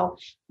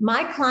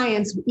 My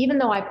clients, even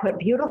though I put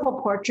beautiful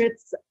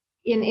portraits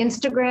in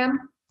Instagram,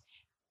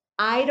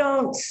 I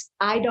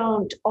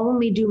don't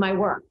only do my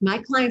work. My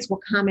clients will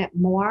comment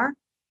more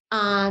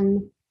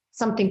on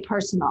something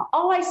personal.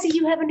 Oh, I see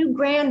you have a new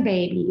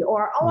grandbaby,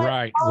 or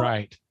right.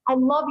 I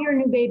love your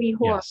new baby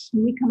horse. Yes.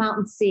 Can we come out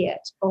and see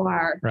it?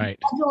 Or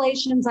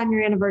congratulations on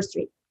your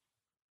anniversary.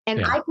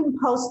 And I can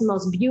post the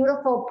most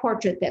beautiful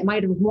portrait that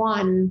might have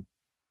won,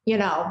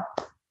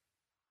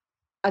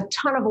 a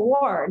ton of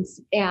awards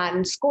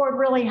and scored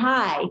really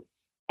high,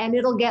 and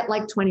it'll get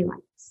like 20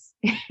 likes.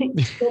 You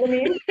know what I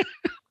mean?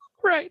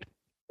 Right.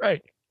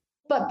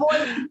 But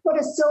boy, you put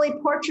a silly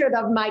portrait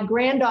of my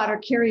granddaughter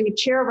carrying a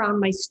chair around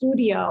my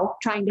studio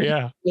trying to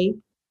help me.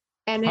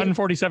 And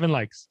 147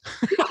 likes.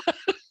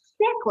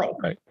 Exactly.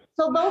 Right.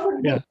 So those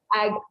are the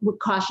I would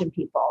caution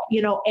people,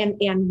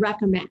 and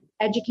recommend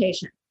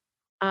education.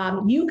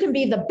 You can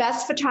be the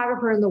best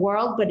photographer in the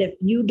world, but if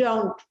you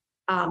don't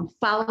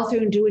follow through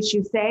and do what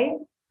you say,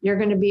 you're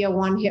going to be a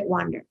one-hit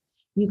wonder.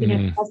 You can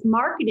have the best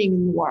marketing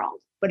in the world,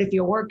 but if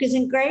your work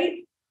isn't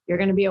great, you're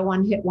going to be a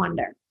one-hit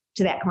wonder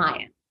to that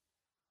client.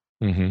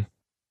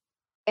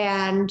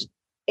 And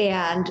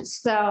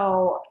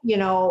so,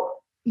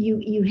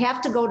 you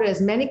have to go to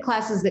as many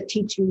classes that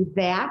teach you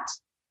that.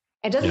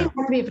 It doesn't even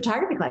have to be a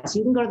photography class.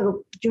 You can go to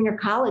the junior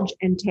college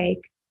and take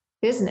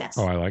business.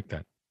 Oh, I like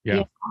that.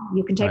 Yeah.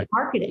 You can take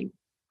marketing.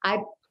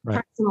 I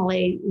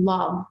personally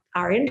love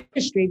our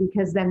industry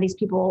because then these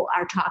people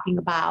are talking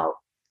about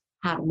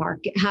how to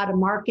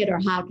market or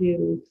how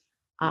to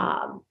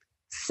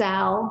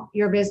sell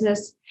your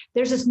business.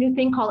 There's this new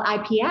thing called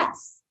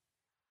IPS.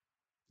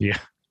 Yeah.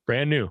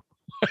 Brand new.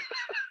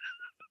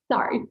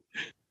 Sorry.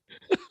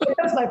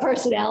 That's my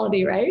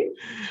personality, right?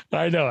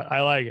 I know it.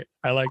 I like it.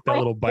 I like that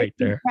little bite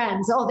there.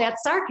 Friends. Oh,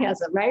 that's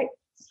sarcasm, right?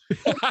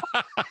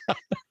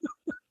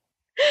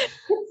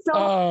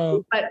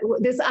 But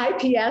this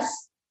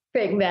IPS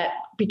thing that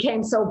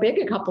became so big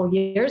a couple of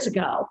years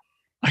ago.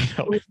 I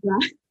know.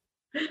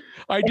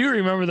 I do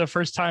remember the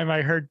first time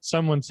I heard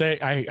someone say,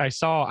 I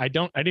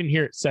didn't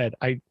hear it said,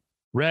 I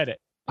read it,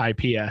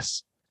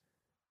 IPS,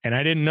 and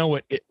I didn't know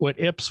what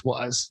IPS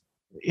was.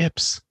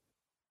 IPS.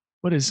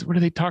 What are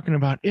they talking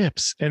about?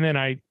 IPS. And then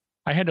I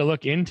had to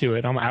look into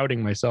it. I'm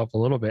outing myself a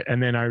little bit.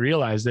 And then I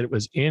realized that it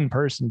was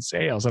in-person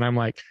sales. And I'm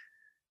like,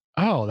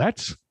 oh,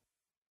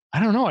 I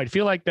don't know. I'd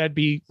feel like that'd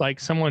be like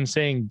someone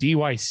saying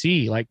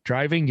DYC, like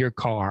driving your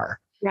car.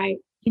 Right.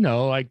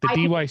 Like the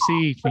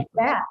DYC. Like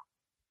that.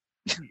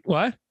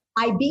 What?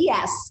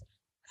 IBS.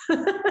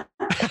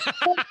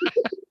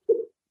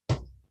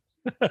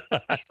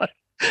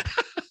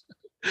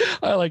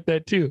 I like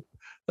that too.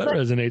 That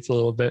resonates a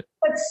little bit.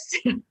 But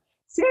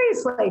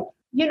seriously,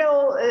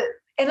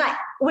 and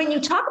when you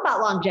talk about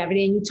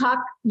longevity and you talk,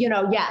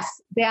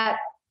 yes, that,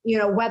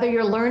 whether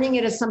you're learning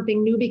it as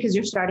something new because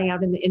you're starting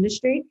out in the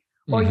industry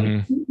or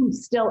you're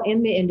still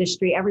in the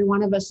industry, every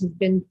one of us has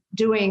been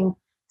doing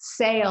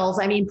sales.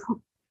 I mean,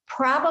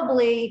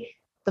 probably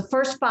the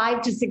first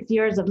 5 to 6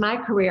 years of my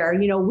career,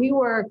 we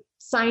were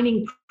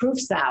signing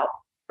proofs out,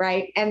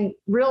 right? And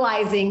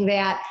realizing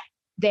that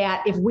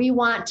if we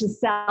want to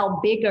sell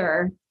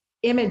bigger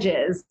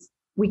images,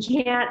 we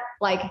can't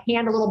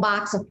hand a little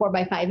box of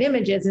 4x5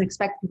 images and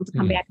expect people to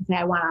come back and say,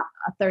 I want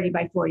a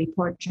 30x40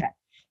 portrait.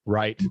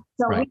 Right.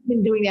 So we've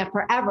been doing that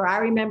forever. I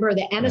remember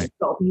the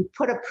Eniscope. You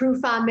put a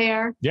proof on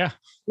there. Yeah.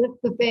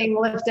 Lift the thing,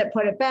 lift it,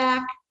 put it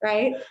back.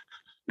 Right.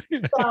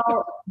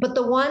 So, but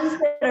the ones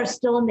that are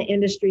still in the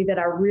industry that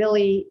are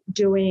really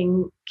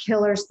doing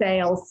killer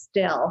sales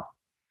still,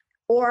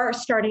 or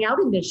starting out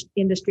in this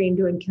industry and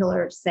doing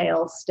killer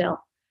sales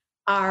still,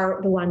 are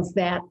the ones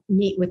that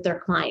meet with their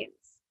clients.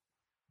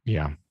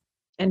 Yeah.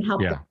 And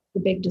help them with the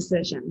big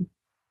decision.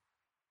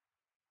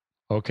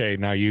 Okay.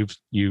 Now you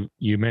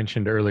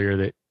mentioned earlier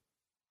that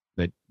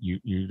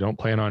you don't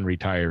plan on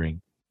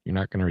retiring. You're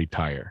not going to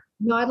retire.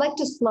 No, I'd like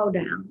to slow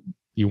down.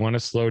 You want to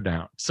slow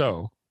down.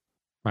 So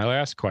my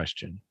last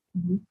question,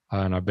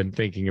 and I've been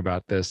thinking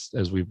about this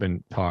as we've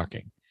been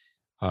talking.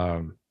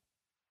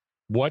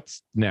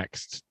 What's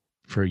next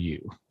for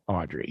you,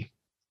 Audrey?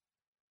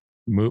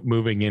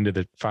 Moving into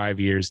the 5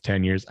 years,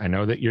 10 years. I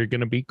know that you're going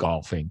to be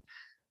golfing,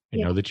 I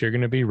know that you're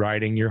going to be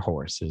riding your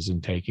horses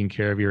and taking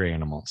care of your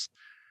animals.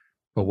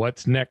 But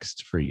what's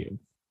next for you?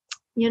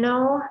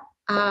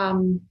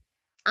 I'm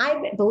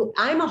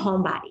a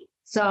homebody.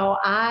 So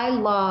I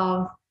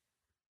love,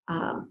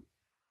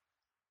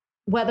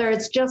 whether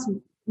it's just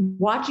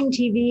watching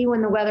TV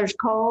when the weather's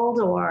cold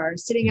or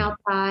sitting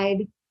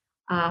outside.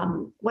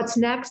 What's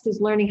next is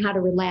learning how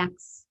to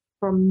relax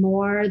for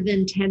more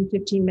than 10,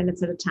 15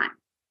 minutes at a time.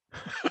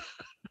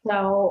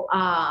 So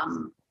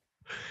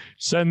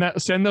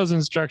send those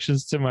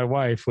instructions to my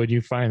wife when you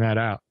find that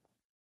out.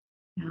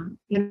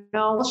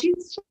 Well,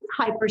 she's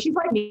hyper. She's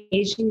like me.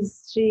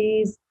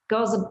 She's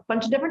goes a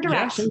bunch of different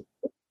directions.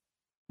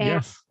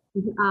 Yes.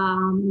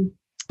 And,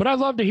 but I'd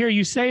love to hear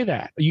you say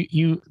that.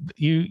 You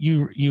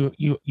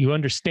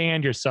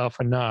understand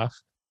yourself enough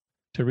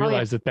to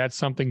realize that that's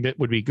something that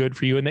would be good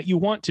for you and that you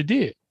want to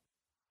do.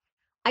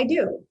 I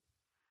do.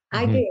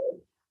 I do.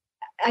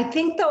 I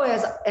think though,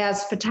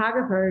 as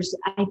photographers,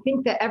 I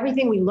think that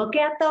everything we look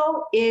at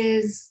though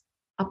is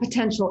a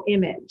potential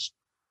image.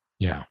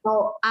 Yeah.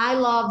 So I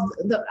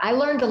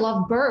learned to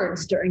love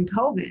birds during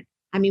COVID.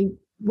 I mean,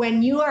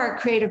 when you are a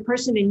creative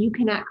person and you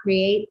cannot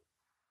create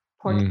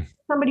portraits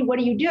of somebody, what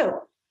do?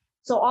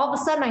 So all of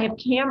a sudden I have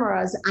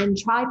cameras on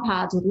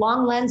tripods with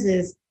long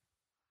lenses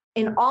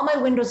in all my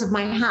windows of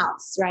my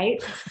house,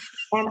 right?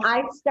 And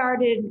I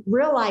started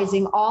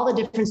realizing all the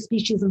different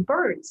species of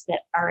birds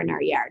that are in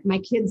our yard. My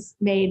kids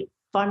made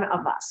fun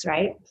of us,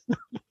 right?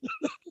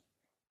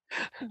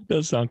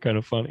 Does sound kind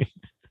of funny.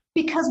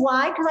 Because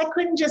why? Because I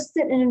couldn't just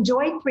sit and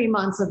enjoy 3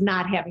 months of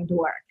not having to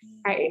work,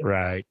 right?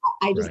 Right.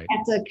 I just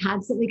had to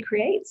constantly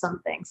create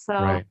something.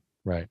 So,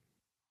 right.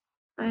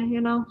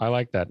 I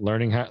like that.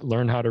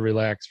 Learn how to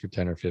relax for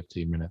 10 or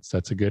 15 minutes.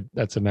 That's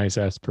a nice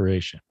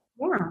aspiration.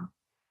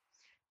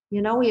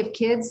 Yeah. We have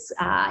kids.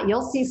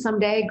 You'll see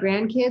someday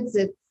grandkids.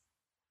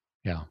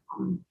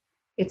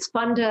 It's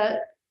fun to,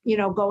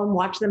 go and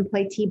watch them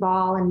play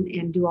t-ball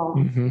and do all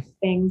these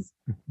things.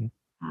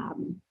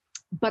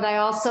 But I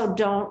also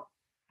don't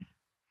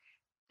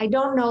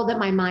know that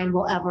my mind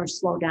will ever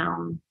slow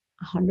down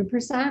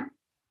 100%.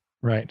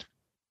 Right.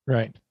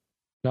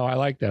 No, I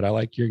like that. I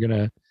like you're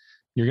going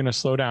to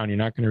slow down. You're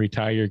not going to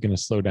retire. You're going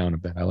to slow down a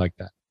bit. I like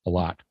that a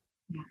lot.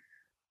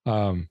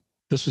 Yeah.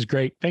 This was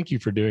great. Thank you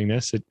for doing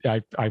this.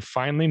 I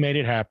finally made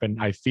it happen.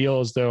 I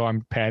feel as though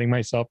I'm patting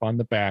myself on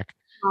the back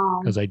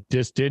because I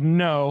just didn't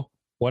know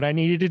what I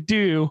needed to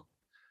do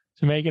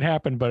to make it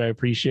happen. But I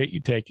appreciate you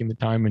taking the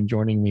time and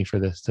joining me for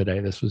this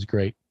today. This was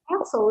great.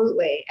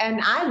 Absolutely. And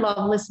I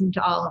love listening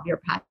to all of your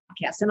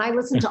podcasts, and I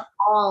listen to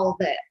all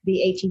the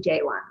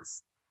ATJ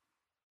ones.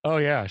 Oh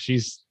yeah.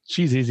 She's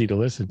easy to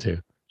listen to.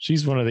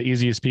 She's one of the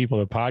easiest people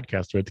to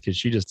podcast with because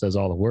she just does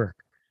all the work.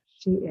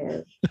 She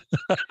is.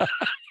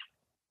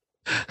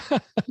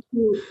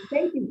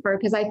 Thank you,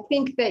 because I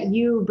think that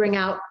you bring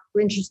out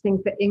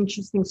interesting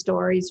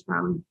stories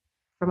from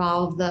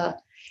all of the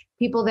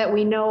people that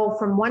we know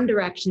from one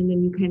direction,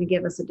 and you kind of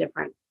give us a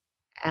different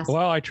aspect.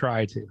 Well, I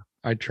try to.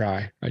 I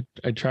try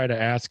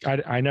to ask.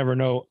 I never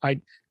know.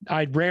 I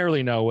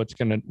rarely know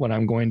what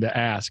I'm going to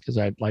ask because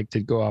I'd like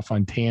to go off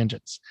on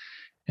tangents,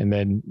 and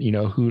then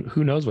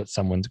who knows what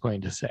someone's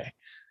going to say.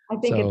 I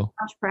think it's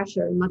much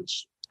pressure,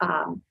 much.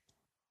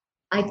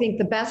 I think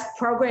the best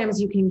programs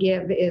you can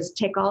give is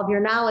take all of your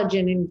knowledge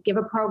and give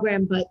a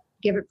program, but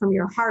give it from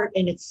your heart.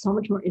 And it's so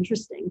much more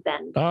interesting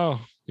than. Oh,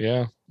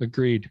 yeah.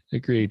 Agreed.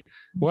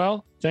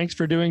 Well, thanks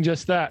for doing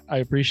just that. I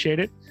appreciate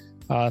it.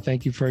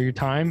 Thank you for your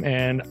time,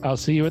 and I'll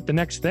see you at the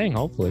next thing,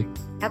 hopefully.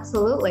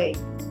 Absolutely.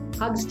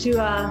 Hugs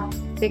to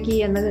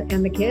Vicki and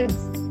the kids.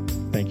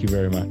 Thank you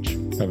very much.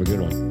 Have a good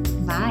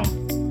one. Bye.